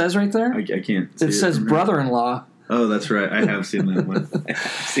know what it says right there? I can't see it. It says brother-in-law. Oh, that's right. I have seen that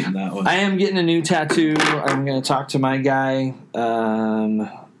one. I am getting a new tattoo. I'm going to talk to my guy.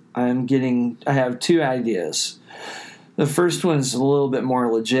 I have 2 ideas. The first one's a little bit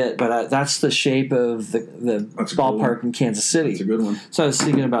more legit, but that's the shape of the ballpark in Kansas City. That's a good one. So I was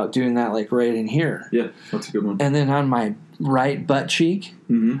thinking about doing that like right in here. Yeah, that's a good one. And then on my right butt cheek,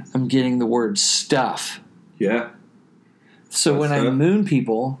 I'm getting the word stuff. Yeah. So when I moon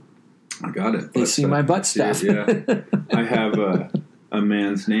people, I got it. They see my butt stuff. Yeah. I have a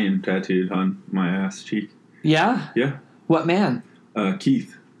man's name tattooed on my ass cheek. Yeah? Yeah. What man?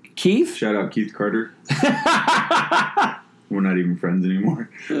 Keith. Keith? Shout out Keith Carter. We're not even friends anymore.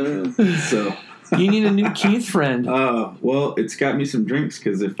 So you need a new Keith friend. Well, it's got me some drinks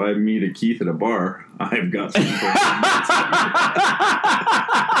because if I meet a Keith at a bar, I've got some.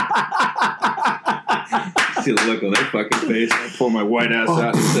 See the look on their fucking face. I pull my white ass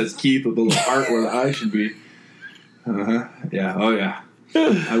out and it says Keith with a little heart where the eye should be. Yeah. Oh yeah.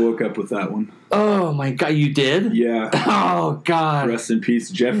 I woke up with that one. Oh my god, you did? Yeah. Oh god. Rest in peace,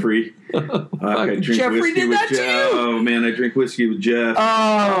 Jeffrey. I drink Jeffrey whiskey did with that to Jeff. you? Oh man, I drink whiskey with Jeff.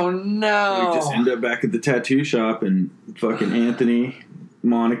 Oh no. We just end up back at the tattoo shop and fucking Anthony,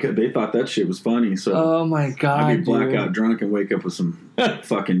 Monica, they thought that shit was funny. So oh my god, I'd be blackout drunk and wake up with some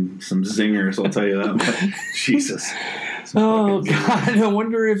some zingers. I'll tell you that much. Jesus. Oh god, I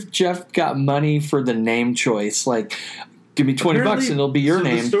wonder if Jeff got money for the name choice. Like, give me $20 and it'll be your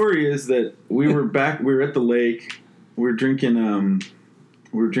name. The story is that we were at the lake. We were drinking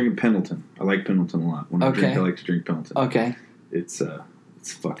Pendleton. I like Pendleton a lot. When I drink, I like to drink Pendleton. Okay. It's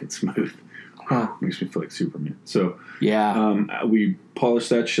fucking smooth. Huh. Makes me feel like Superman. So yeah, we polished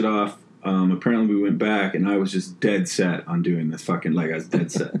that shit off. Apparently we went back and I was just dead set on doing this fucking, like I was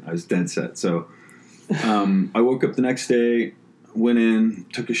dead set. So I woke up the next day, went in,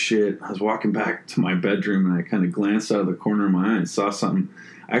 took a shit. I was walking back to my bedroom and I kind of glanced out of the corner of my eye and saw something.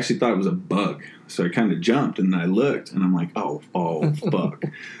 I actually thought it was a bug. So I kind of jumped and I looked and I'm like, oh, fuck.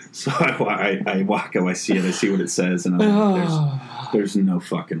 So I walk up, I see it, I see what it says, and I'm like, there's no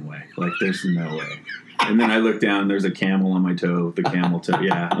fucking way. Like, there's no way. And then I look down, there's a camel on my toe, the camel toe.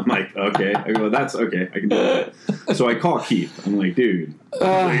 Yeah. I'm like, okay. I go, that's okay. I can do that. So I call Keith. I'm like, dude.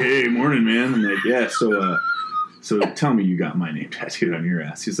 I'm like, hey, morning, man. I'm like, yeah. So So tell me you got my name tattooed on your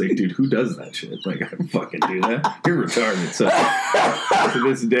ass. He's like, dude, who does that shit? Like, I don't fucking do that. You're retarded. So to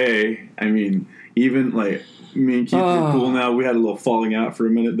this day, I mean, even like me and Keith were cool now. We had a little falling out for a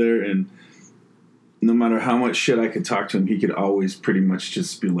minute there, and no matter how much shit I could talk to him, he could always pretty much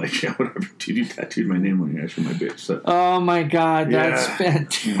just be like, yeah, whatever, dude, you tattooed my name on your ass, you're my bitch. So, oh my God, that's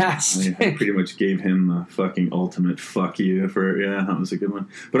fantastic. I pretty much gave him the fucking ultimate fuck you for, that was a good one.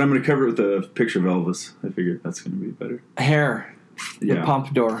 But I'm going to cover it with a picture of Elvis. I figured that's going to be better. Hair. The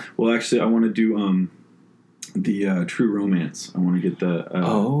pompadour. Well, actually, I want to do the True Romance. I want to get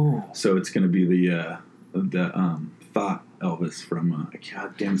the, so it's going to be the Thought Elvis from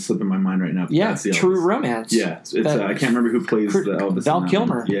God damn, it's slipping my mind right now. Yeah, that's the True Romance. Yeah, it's I can't remember who plays the Elvis. Val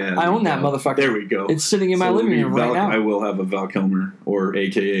Kilmer. Yeah, I own that motherfucker. There we go. It's sitting in my living room right now. I will have a Val Kilmer, or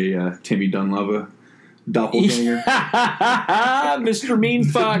AKA Timmy Dunlava doppelganger. Mr. Mean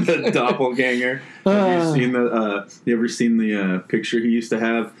Fuck. The doppelganger. Have you ever seen the picture he used to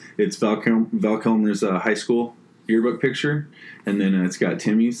have? It's Val Kilmer's high school yearbook picture, and then it's got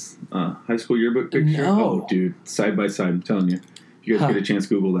Timmy's high school yearbook picture. No. Oh, dude, side by side. I'm telling you, if you guys get a chance,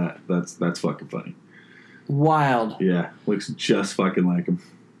 Google that. That's fucking funny. Wild. Yeah, looks just fucking like him.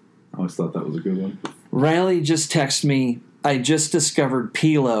 I always thought that was a good one. Riley just texted me, I just discovered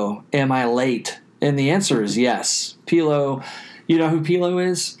Pilo. Am I late? And the answer is yes. Pilo, you know who Pilo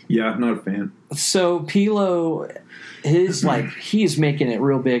is? Yeah, I'm not a fan. So Pilo, he's making it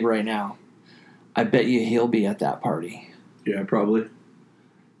real big right now. I bet you he'll be at that party. Yeah, probably.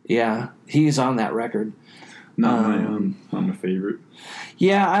 Yeah, he's on that record. Not my favorite.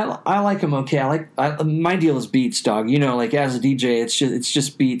 Yeah, I like him okay. My deal is beats, dog. You know, like as a DJ, it's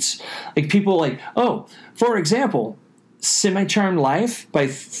just beats. Like people like, for example, Semi-Charmed Life by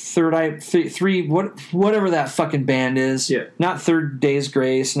Third Eye, whatever that fucking band is. Yeah. Not Third Day's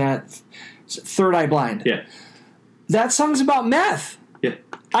Grace, not Third Eye Blind. Yeah. That song's about meth. Yeah.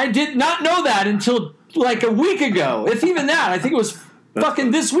 I did not know that until like a week ago. If even that, I think it was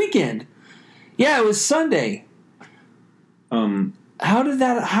this weekend. Yeah, it was Sunday. How did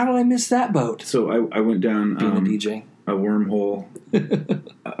I miss that boat? So I went down being a DJ. A wormhole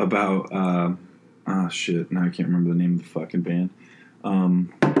about shit. Now I can't remember the name of the fucking band.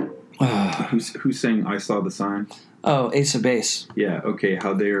 Who sang "I Saw the Sign"? Oh, Ace of Base. Yeah. Okay.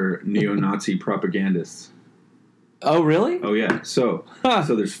 How they are neo-Nazi propagandists. Oh, really? Oh, yeah. So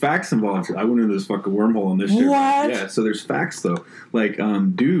there's facts involved. I went into this fucking wormhole on this shit. What? Yeah, so there's facts, though. Like,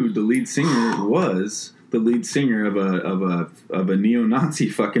 dude, the lead singer was the lead singer of a neo-Nazi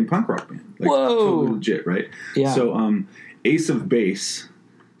fucking punk rock band. Like, whoa. Totally legit, right? Yeah. So, Ace of Base.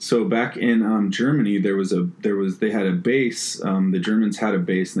 So back in Germany, they had a base. The Germans had a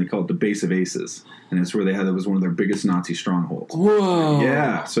base, and they called it the Base of Aces, and it's where that was one of their biggest Nazi strongholds. Whoa!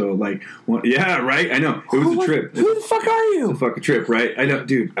 Yeah. So right? I know it was a trip. Who the fuck are you? It's a fucking trip, right? I know,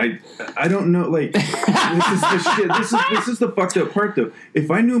 dude. I don't know. Like this is the shit. This is the fucked up part, though. If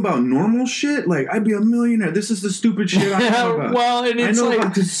I knew about normal shit, like I'd be a millionaire. This is the stupid shit I know about. Well, and it's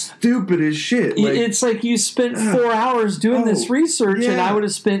about the stupidest shit. Like, it's like you spent 4 hours doing this research, and I would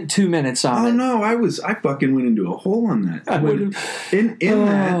have spent 2 minutes on it. Oh no, I fucking went into a hole on that.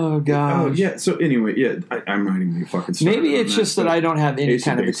 Oh god. Oh yeah. So anyway, yeah, I'm writing the fucking story. Maybe it's just that I don't have any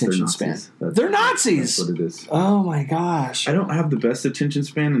kind of attention span. They're Nazis. That's what it is. Oh my gosh. I don't have the best attention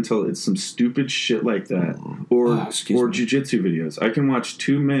span until it's some stupid shit like that, or jiu-jitsu videos. I can watch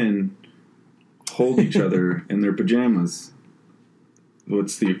two men hold each other in their pajamas.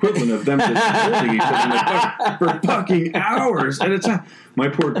 What's the equivalent of them just holding each other for fucking hours at a time? My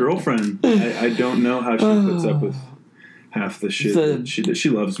poor girlfriend, I don't know how she puts up with half the shit that she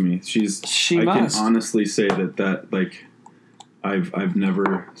loves me. I can honestly say that like I've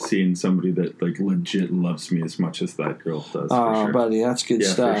never seen somebody that like legit loves me as much as that girl does. Oh, for sure. Buddy, that's good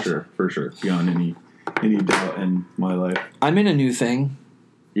stuff. For sure. Beyond any doubt in my life. I'm in a new thing.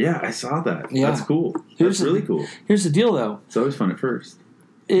 Yeah, I saw that. Yeah. That's cool. That's really cool. Here's the deal, though. It's always fun at first.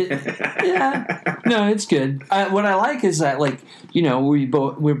 Yeah. No, it's good. What I like is that, like, you know,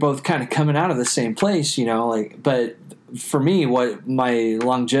 we're both kind of coming out of the same place, you know, like, but for me, what my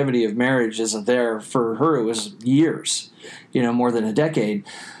longevity of marriage isn't there. For her, it was years, you know, more than a decade.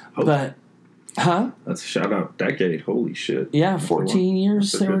 Oh. But, That's a shout out decade. Holy shit. Yeah, 14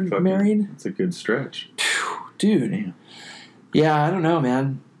 years they were married. It's a good stretch. Dude. Damn. Yeah, I don't know,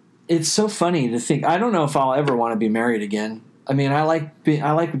 man. It's so funny to think. I don't know if I'll ever want to be married again. I mean, I like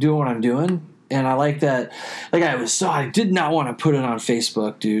doing what I'm doing, and I like that. Like I did not want to put it on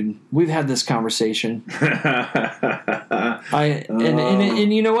Facebook, dude. We've had this conversation.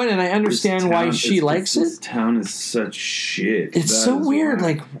 And you know what? And I understand why she likes it. This town is such shit. It's so weird.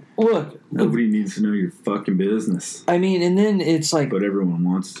 Like, look. Nobody needs to know your fucking business. I mean, and then it's like... But everyone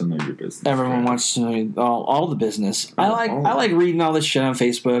wants to know your business. Everyone wants to know all the business. I like reading all this shit on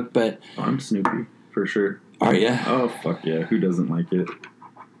Facebook, but... I'm Snoopy, for sure. Are you? Oh, fuck yeah. Who doesn't like it?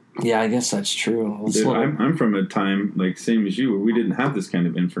 Yeah, I guess that's true. Dude, I'm from a time, like, same as you, where we didn't have this kind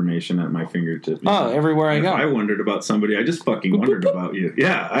of information at my fingertips. Oh, everywhere I go. If I wondered about somebody, I just fucking wondered about you.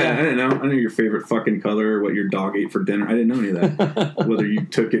 Yeah, I didn't know. I knew your favorite fucking color, what your dog ate for dinner. I didn't know any of that. Whether you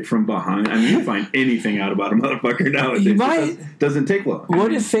took it from behind. I mean, you find anything out about a motherfucker nowadays. You might. It doesn't take long.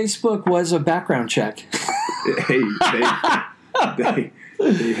 What if Facebook was a background check? Hey,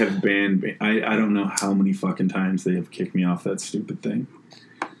 they have banned me. I don't know how many fucking times they have kicked me off that stupid thing.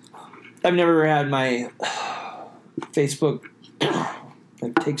 I've never had my Facebook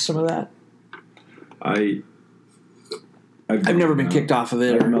take some of that. I've never been kicked off of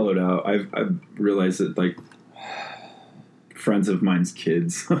it. I've mellowed out. I've realized that, like, friends of mine's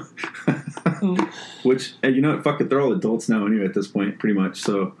kids, which, and you know what, fuck it, they're all adults now anyway at this point, pretty much.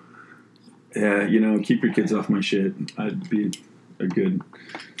 So, yeah, you know, keep your kids off my shit. I'd be a good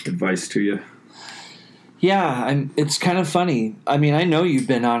advice to you. Yeah, it's kind of funny. I mean, I know you've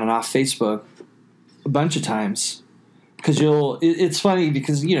been on and off Facebook a bunch of times because it's funny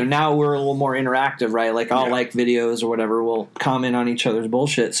because, you know, now we're a little more interactive, right? Like I'll like videos or whatever. We'll comment on each other's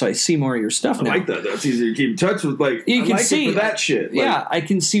bullshit. So I see more of your stuff now. I like that. That's easy to keep in touch with. Like, you can like see it for that shit. Like, yeah, I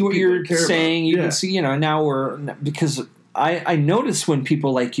can see what you're saying. You can see, you know, now because I notice when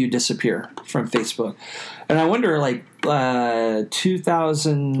people like you disappear from Facebook. And I wonder, like,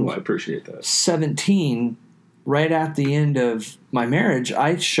 2017, I appreciate that. Right at the end of my marriage,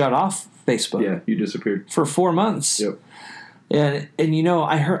 I shut off Facebook. Yeah, you disappeared for 4 months. Yep. And you know,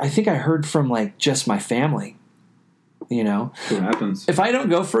 I think I heard from, like, just my family. You know, what happens if I don't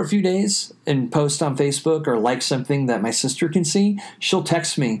go for a few days and post on Facebook or like something that my sister can see? She'll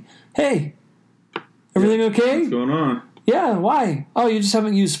text me, "Hey, everything okay? What's going on?" Yeah, why? Oh, you just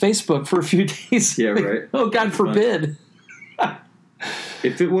haven't used Facebook for a few days. Yeah, right. Oh, God forbid.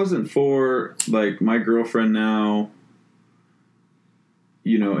 If it wasn't for, like, my girlfriend now,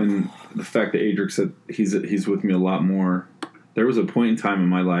 you know, and the fact that Adric said he's with me a lot more, there was a point in time in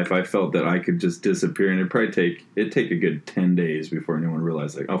my life I felt that I could just disappear, and it'd take a good 10 days before anyone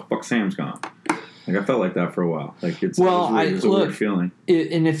realized, like, oh, fuck, Sam's gone. Like, I felt like that for a while. Like, it's a weird feeling.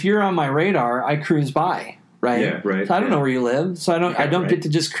 And if you're on my radar, I cruise by. Right? Yeah, right. So I don't know where you live, so I don't get to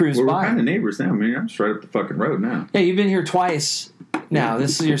just cruise by. We're kind of neighbors now. I mean, I'm just right up the fucking road now. Yeah, you've been here twice now.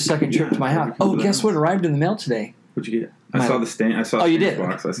 This is your second trip to my house. Oh, guess what arrived in the mail today? What'd you get? I saw the stain. I saw. Oh, you did.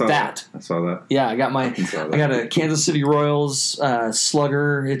 Box. I saw that. I saw that. Yeah, I got a Kansas City Royals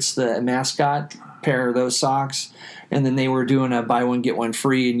Slugger. It's the mascot pair of those socks, and then they were doing a buy one get one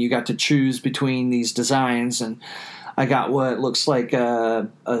free, and you got to choose between these designs, and I got what looks like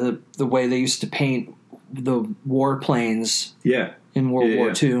the way they used to paint the warplanes in World War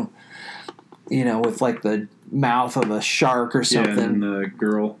II, you know, with like the mouth of a shark or something. Yeah, and the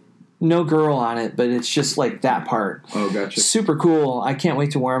girl. No girl on it, but it's just like that part. Oh, gotcha. Super cool. I can't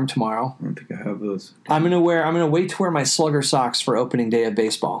wait to wear them tomorrow. I don't think I have those. I'm gonna wait to wear my Slugger socks for opening day of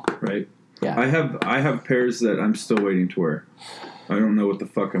baseball. Right. Yeah. I have pairs that I'm still waiting to wear. I don't know what the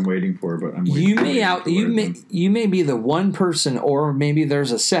fuck I'm waiting for, but I'm waiting. You may be the one person, or maybe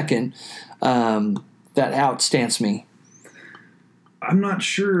there's a second. That outstands me. I'm not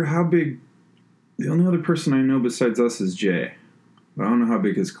sure how big. The only other person I know besides us is Jay. But I don't know how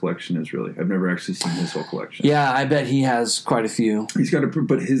big his collection is, really. I've never actually seen his whole collection. Yeah, I bet he has quite a few. He's got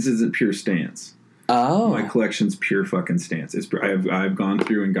but his isn't pure stance. Oh. My collection's pure fucking stance. I've gone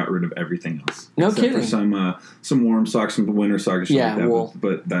through and got rid of everything else. No kidding. For some warm socks, some winter socks, shit like that. Wool.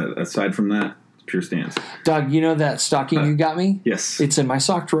 But aside from that, it's pure stance. Doug, you know that stocking you got me? Yes. It's in my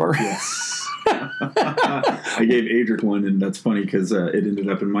sock drawer. Yes. I gave Adric one, and that's funny because it ended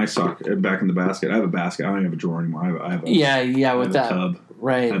up in my sock back in the basket. I have a basket. I don't have a drawer anymore. I have a tub.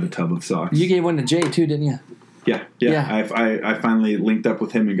 Right. I have a tub of socks. You gave one to Jay too, didn't you? Yeah. I finally linked up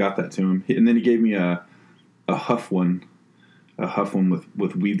with him and got that to him, and then he gave me a Huff one,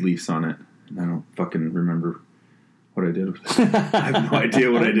 with weed leaves on it, and I don't fucking remember what I did with it. I have no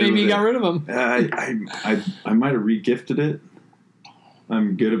idea what I did. Maybe you got rid of them. I might have re-gifted it.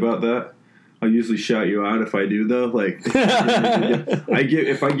 I'm good about that. I'll usually shout you out if I do, though. Like,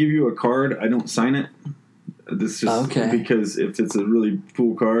 if I give you a card, I don't sign it. This just because if it's a really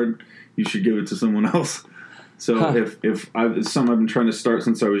cool card, you should give it to someone else. So if it's something I've been trying to start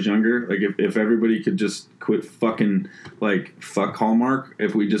since I was younger, like if everybody could just quit fucking, like, fuck Hallmark.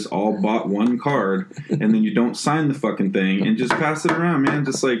 If we just all bought one card and then you don't sign the fucking thing and just pass it around, man.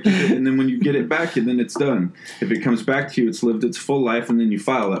 Just like, and then when you get it back, then it's done. If it comes back to you, it's lived its full life, and then you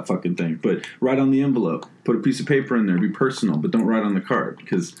file that fucking thing. But write on the envelope. Put a piece of paper in there. Be personal, but don't write on the card.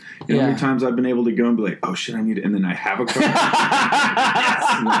 Because you know how many times I've been able to go and be like, oh shit, I need it, and then I have a card.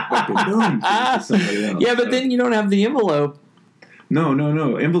 Yes! And I fucking boom, give it to somebody else. Yeah, but then you don't have the envelope. No.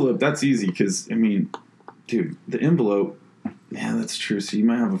 Envelope, that's easy because, I mean, dude, the envelope, yeah, that's true. So you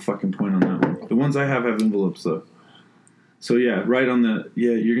might have a fucking point on that one. The ones I have envelopes, though. So, yeah, right on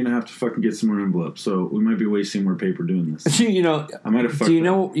you're going to have to fucking get some more envelopes. So we might be wasting more paper doing this. You know, I might have fucked do you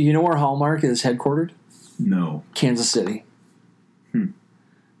know where Hallmark is headquartered? No. Kansas City.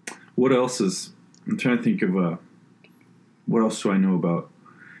 What else I'm trying to think of, what else do I know about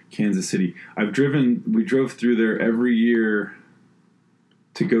Kansas City? We drove through there every year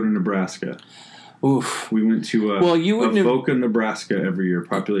to go to Nebraska. Oof. We went to Avoca, Nebraska every year.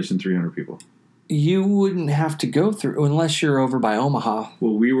 Population 300 people. You wouldn't have to go through unless you're over by Omaha.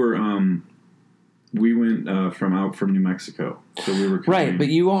 Well, we went from New Mexico, so we were right. But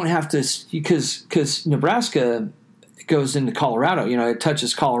you won't have to because Nebraska goes into Colorado. You know, it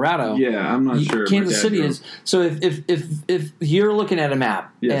touches Colorado. Yeah, I'm not sure. Kansas City is so. If you're looking at a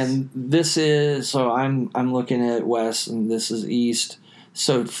map, yes. and this is so, I'm looking at west, and this is east.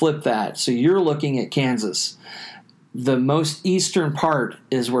 So flip that. So you're looking at Kansas. The most eastern part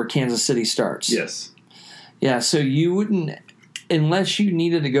is where Kansas City starts. Yes. Yeah, so you wouldn't, unless you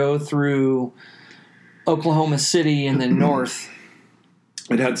needed to go through Oklahoma City and then north.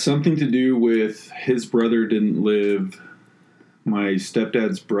 It had something to do with his brother didn't live. My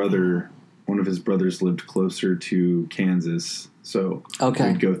stepdad's brother, one of his brothers lived closer to Kansas. So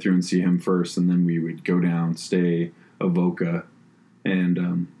we'd go through and see him first, and then we would go down, stay Avoca,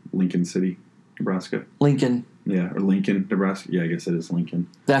 and Lincoln City, Nebraska. Lincoln. Yeah, or Lincoln, Nebraska. Yeah, I guess it is Lincoln.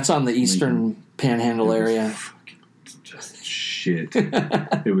 That's on the eastern Panhandle area. Just shit.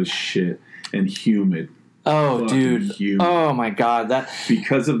 It was shit and humid. Oh, fucking dude. Humid. Oh, my God.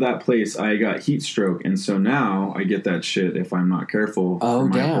 Because of that place, I got heat stroke, and so now I get that shit if I'm not careful for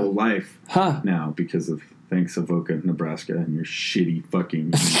my whole life now thanks Avoca, Nebraska, and your shitty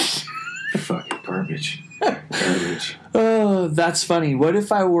fucking garbage. Oh, that's funny. What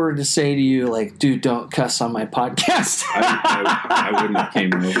if I were to say to you, like, dude, don't cuss on my podcast? I wouldn't have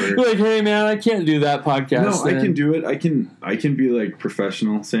came over. Like, hey, man, I can't do that podcast. No, I can do it. I can be, like,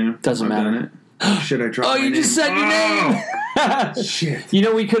 professional, Sam. Doesn't matter. Done it. Oh, shit, I dropped my name. Just said your name. Shit. You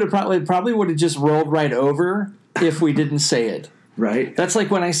know, we could have probably would have just rolled right over if we didn't say it. Right. That's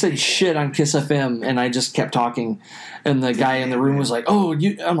like when I said shit on Kiss FM and I just kept talking, and the guy in the room was like, "Oh,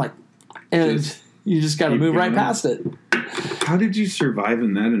 you." I'm like, and you just got to move right past it. How did you survive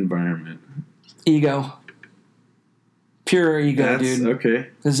in that environment? Ego. Pure ego, dude. Okay.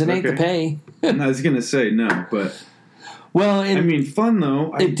 Because it ain't the pay. I was gonna say no, but well, I mean, fun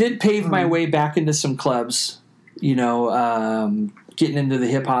though. It did pave my way back into some clubs. You know, getting into the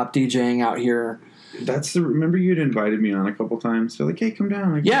hip hop DJing out here. Remember you'd invited me on a couple times. They're like, hey, come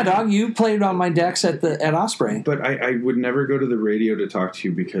down. Yeah, dog, you played on my decks at Osprey. But I would never go to the radio to talk to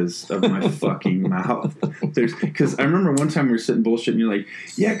you because of my fucking mouth. Because I remember one time we were sitting bullshit and you're like,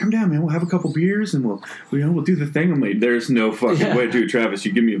 yeah, come down, man. We'll have a couple beers and we'll do the thing. I'm like, there's no fucking way, dude, Travis.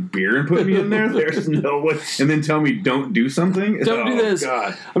 You give me a beer and put me in there? There's no way. And then tell me don't do something? Don't do this.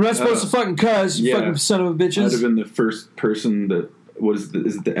 God. I'm not supposed to fucking cuss, you fucking son of a bitches. I'd have been the first person that is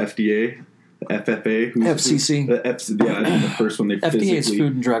it the FDA? The FFA, FCC. The first one they FDA is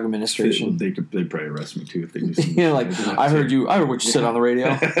Food and Drug Administration. They'd probably arrest me too if they do something. You know, like I heard what you said on the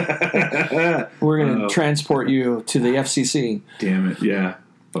radio. We're gonna transport you to the FCC. Damn it! Yeah,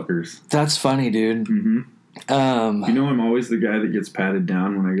 fuckers. That's funny, dude. Mm-hmm. You know, I'm always the guy that gets patted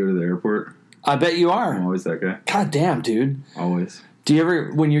down when I go to the airport. I bet you are. I'm always that guy. God damn, dude. Always. Do you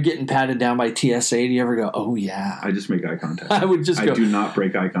ever, when you're getting patted down by TSA, do you ever go, oh yeah? I just make eye contact. I would just go. I do not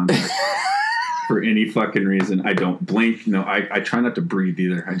break eye contact. For any fucking reason. I don't blink. No, I try not to breathe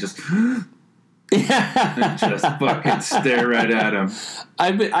either. I just just fucking stare right at him.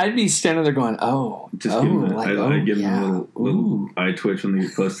 I'd be standing there going, I'd give him a little eye twitch when they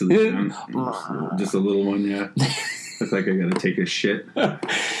get close to the ground. Just a little one, yeah. It's like I gotta take a shit.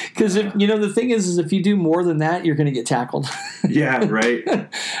 Because the thing is if you do more than that, you're gonna get tackled. Yeah, right.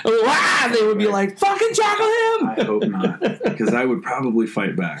 They would be like, "Fucking tackle him!" I hope not, because I would probably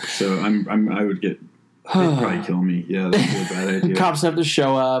fight back. So I would get. They'd probably kill me. Yeah, that'd be a bad idea. Cops have to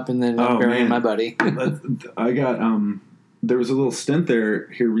show up, and then I'm burying my buddy. I got there was a little stint here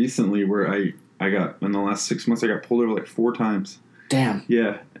recently where I got in the last 6 months I got pulled over like 4 times. Damn.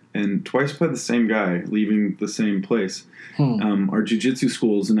 Yeah. and twice by the same guy, leaving the same place. Our jiu-jitsu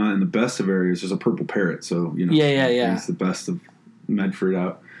school is not in the best of areas. There's a Purple Parrot, so it's the best of Medford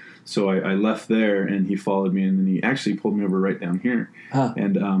out. So I left there, and he followed me, and then he actually pulled me over right down here,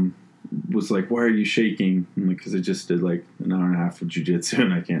 and was like, "Why are you shaking?" Because I just did like an hour and a half of jiu-jitsu,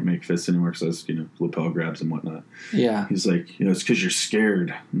 and I can't make fists anymore because I was, lapel grabs and whatnot. Yeah. He's like, it's because you're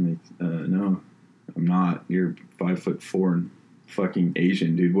scared. I'm like, no, I'm not. You're 5'4" and fucking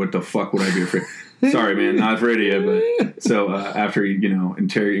Asian, dude. What the fuck would I be afraid? Sorry, man, not afraid of you. But so after he,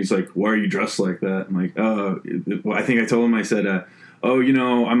 interrogated, he's like, "Why are you dressed like that?" I'm like, well, I think I told him, I said,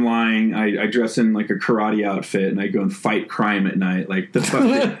 I'm lying. I dress in like a karate outfit and I go and fight crime at night. Like the fuck,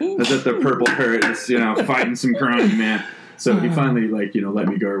 I was at the Purple Parrot, fighting some crime, man. So he finally let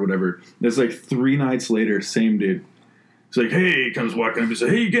me go or whatever. There's like 3 nights later, same dude. He's like, "Hey," he comes walking up. He's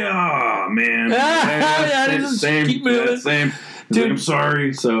like, "Hey, man." Same. Keep moving. Same. He's like, "I'm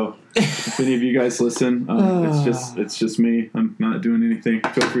sorry." So if any of you guys listen, it's just me. I'm not doing anything.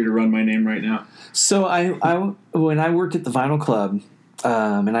 Feel free to run my name right now. So when I worked at the Vinyl Club,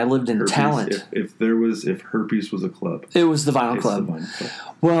 and I lived in Herpes, Talent. If Herpes was a club, it was the Vinyl Club. The Vinyl Club.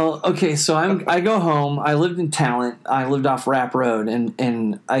 Well, okay, so I go home. I lived in Talent. I lived off Rapp Road,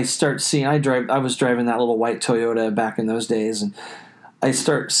 and I start seeing. I was driving that little white Toyota back in those days, and I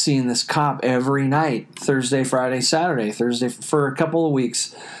start seeing this cop every night, Thursday, Friday, Saturday, Thursday for a couple of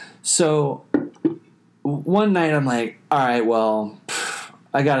weeks. So one night I'm like, all right, well,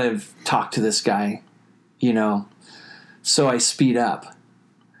 I got to talk to this guy, So I speed up,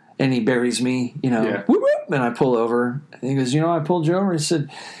 and he buries me, whoop, whoop, and I pull over. And he goes, "I pulled you over." He said,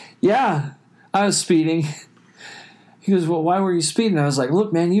 "Yeah, I was speeding." He goes, "Well, why were you speeding?" I was like,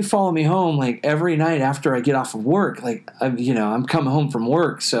 "Look, man, you follow me home like every night after I get off of work. Like, I'm coming home from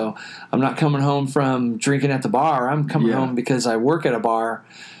work, so I'm not coming home from drinking at the bar. I'm coming home because I work at a bar,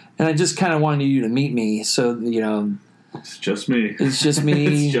 and I just kind of wanted you to meet me. So, It's just me. It's just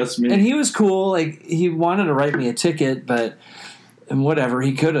me. It's just me." And he was cool. Like, he wanted to write me a ticket, and whatever,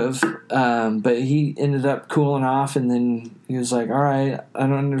 he could have. But he ended up cooling off, and then he was like, "All right, I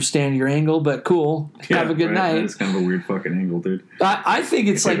don't understand your angle, but cool. Have a good night." It's kind of a weird fucking angle, dude. I think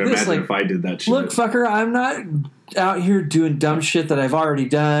it's like this. Like, if I did that shit. Look, fucker, I'm not out here doing dumb shit that I've already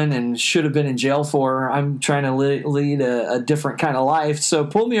done and should have been in jail for. I'm trying to lead a different kind of life. So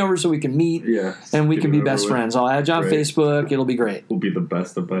pull me over so we can meet, and we can be best friends. I'll add you on Facebook. It'll be great. We'll be the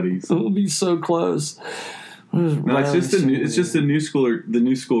best of buddies. We'll be so close. No, it's just the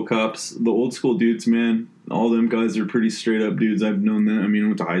new school cops. The old school dudes, man. All them guys are pretty straight up dudes. I've known them. I mean, I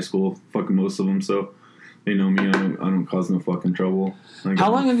went to high school, fucking most of them, so they know me. I don't cause no fucking trouble.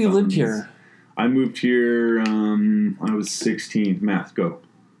 How long have you lived here? I moved here. I was 16. Math, go.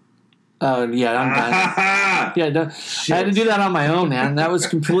 Oh, yeah, I'm done. I had to do that on my own, man. That was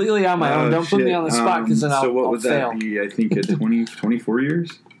completely on my own. Don't put me on the spot because then I'll fail. So what would that be? I think at 24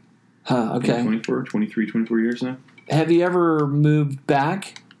 years? Huh, okay. 24 years now. Have you ever moved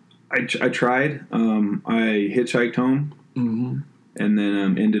back? I tried. I hitchhiked home, and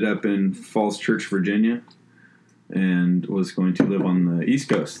then ended up in Falls Church, Virginia, and was going to live on the East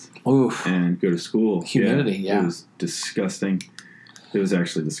Coast. Oof. And go to school. Humidity, yeah. It was disgusting. It was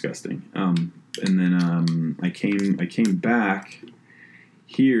actually disgusting. And then I came back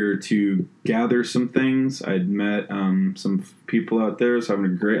here to gather some things. I'd met some people out there. I was having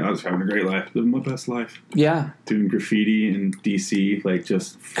a great life, living my best life. Yeah, doing graffiti in DC, like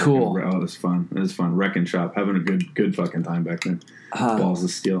just cool. It was fun. It was fun. Wrecking shop, having a good fucking time back then. Balls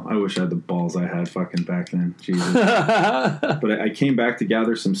of steel. I wish I had the balls I had fucking back then. Jesus. But I came back to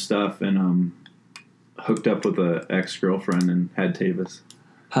gather some stuff and hooked up with an ex-girlfriend and had Tavis.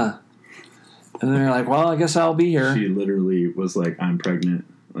 Huh. And then you're like, well, I guess I'll be here. She literally was like, "I'm pregnant,"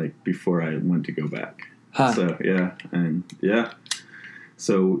 like before I went to go back. Huh.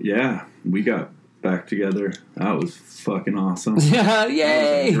 So we got back together. That was fucking awesome. Yeah,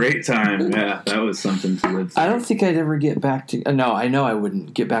 yay! Great time. Yeah, that was something to live through. I don't think I'd ever get back to. No, I know I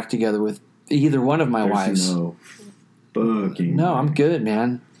wouldn't get back together with either one of my wives. No, fucking. No, I'm good,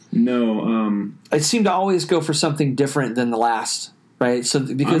 man. No, I seem to always go for something different than the last. Right, so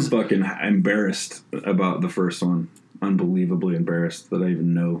because I'm fucking embarrassed about the first one, unbelievably embarrassed that I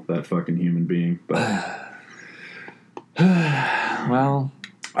even know that fucking human being. But well,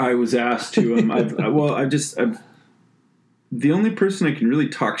 I was asked to. The only person I can really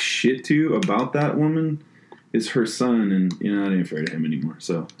talk shit to about that woman is her son, and I ain't afraid of him anymore.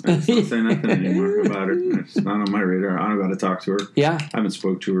 So I just don't say nothing anymore about her. It's not on my radar. I don't got to talk to her. Yeah, I haven't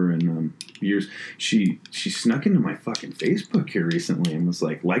spoke to her in years. She snuck into my fucking Facebook here recently and was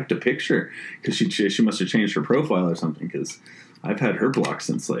like liked a picture because she must have changed her profile or something because I've had her blocked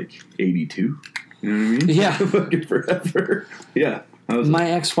since like 82. You know what I mean? Yeah. Fucking forever. Yeah. My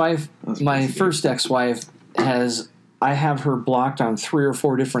ex-wife, my first ex-wife I have her blocked on 3 or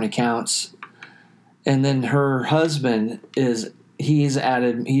 4 different accounts. And then her husband he's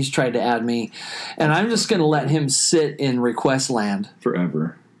tried to add me. And I'm just going to let him sit in request land.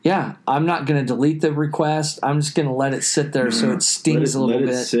 Forever. Yeah. I'm not going to delete the request. I'm just going to let it sit there so it stings a little bit.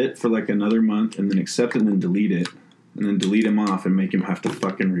 Let it sit for like another month and then accept it and then delete it. And then delete him off and make him have to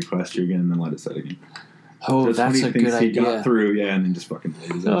fucking request you again and then let it sit again. Oh, that's a good idea. He got through, and then just fucking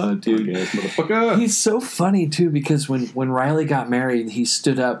delete his ass. Oh, dude. Motherfucker. He's so funny, too, because when Riley got married, he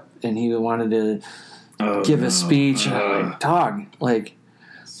stood up and he wanted to give a speech. And I'm like, dog, like,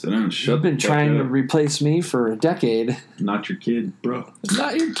 sit down and shut you've been trying to replace me for a decade. Not your kid, bro.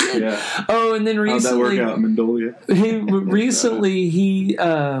 Not your kid. Yeah. Oh, and then recently... How'd that work out, Mendolia? He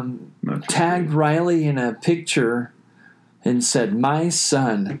tagged Riley in a picture and said, "My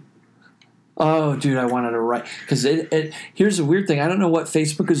son." Oh, dude, I wanted to write. Because here's the weird thing. I don't know what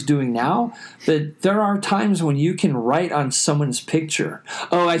Facebook is doing now, but there are times when you can write on someone's picture.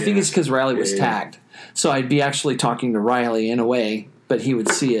 Oh, I think it's because Riley was tagged. So I'd be actually talking to Riley in a way, but he would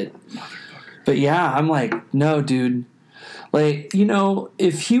see it. But yeah, I'm like, no, dude. Like,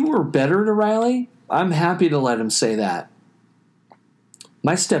 if he were better to Riley, I'm happy to let him say that.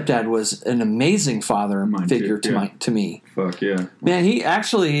 My stepdad was an amazing father figure to me. Fuck yeah. Man, he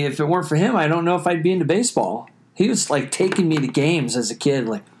actually, if it weren't for him, I don't know if I'd be into baseball. He was like taking me to games as a kid,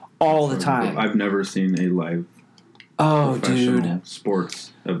 like all the time. I've never seen a live professional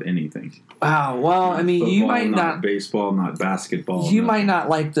sports of anything. Wow. Well, Not I mean, football, you might not baseball, not basketball. You might not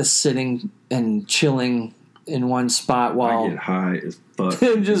like the sitting and chilling in one spot while I get high as fuck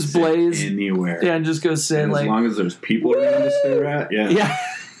and just blaze anywhere. Yeah, and just go sit and like as long as there's people around to stare at. Yeah.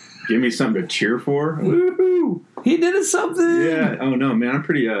 Give me something to cheer for. Woohoo! He did something. Yeah. Oh no, man. I'm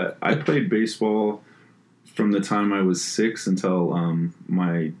pretty. I played baseball from the time I was 6 until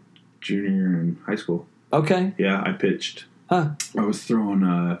my junior year in high school. Okay. Yeah, I pitched. Huh. I was throwing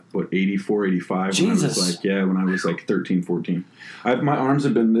 84, 85 Jesus. when I was like 13, 14. My arms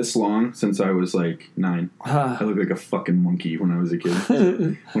have been this long since I was like 9. I looked like a fucking monkey when I was a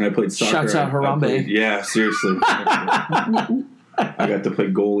kid. When I played soccer. Shouts out Harambe. Yeah, seriously. I got to play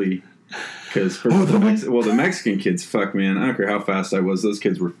goalie because the Mexican kids, fuck man, I don't care how fast I was. Those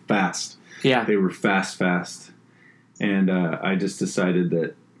kids were fast. Yeah, they were fast, and I just decided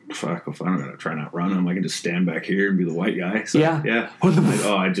that fuck, if I'm gonna try not run them, I can just stand back here and be the white guy. So, yeah.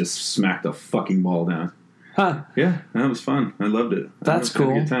 I just smacked a fucking ball down. Huh? Yeah, that was fun. I loved it. That's cool.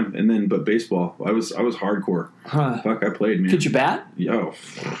 Had a good time. And then, but baseball, I was hardcore. Huh? Fuck, I played, man. Could you bat? Yo,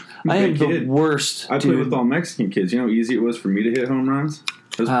 I am the worst. I played with all Mexican kids. You know how easy it was for me to hit home runs.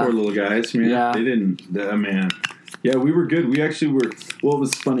 Those poor little guys, man. Yeah. They didn't. Man. Yeah, we were good. We actually were. Well, it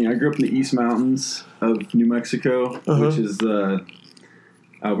was funny. I grew up in the East Mountains of New Mexico, which is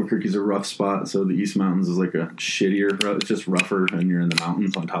Albuquerque's a rough spot, so the East Mountains is like a shittier. It's just rougher, and you're in the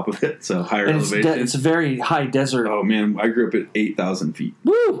mountains on top of it, so higher elevation. It's a very high desert. Oh man, I grew up at 8,000 feet.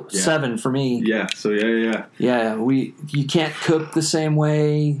 Woo! Yeah. 7 for me. Yeah. So yeah. Yeah, you can't cook the same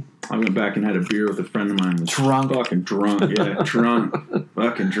way. I went back and had a beer with a friend of mine. Drunk. Fucking drunk. Yeah, drunk.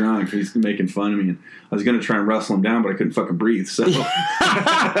 Fucking drunk. He's making fun of me. And I was going to try and wrestle him down, but I couldn't fucking breathe. So he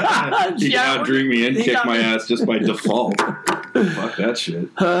out-drink me and kick my ass just by default. Fuck that shit.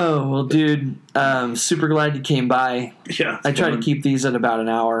 Oh, well, dude, super glad you came by. Yeah. I try to keep these at about an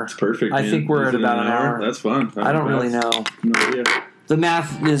hour. It's perfect, I think we're at about an hour. That's fun. I don't really know. No idea. The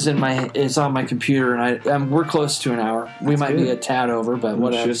math is on my computer, and we're close to an hour. We might be a tad over, but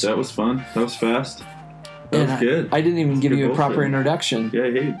whatever. Shit, that was fun. That was fast. That was good. I didn't even give you a proper introduction.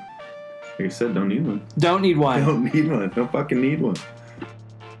 Yeah, hey, like I said, don't need one. Don't need one. Don't need one. Don't fucking need one.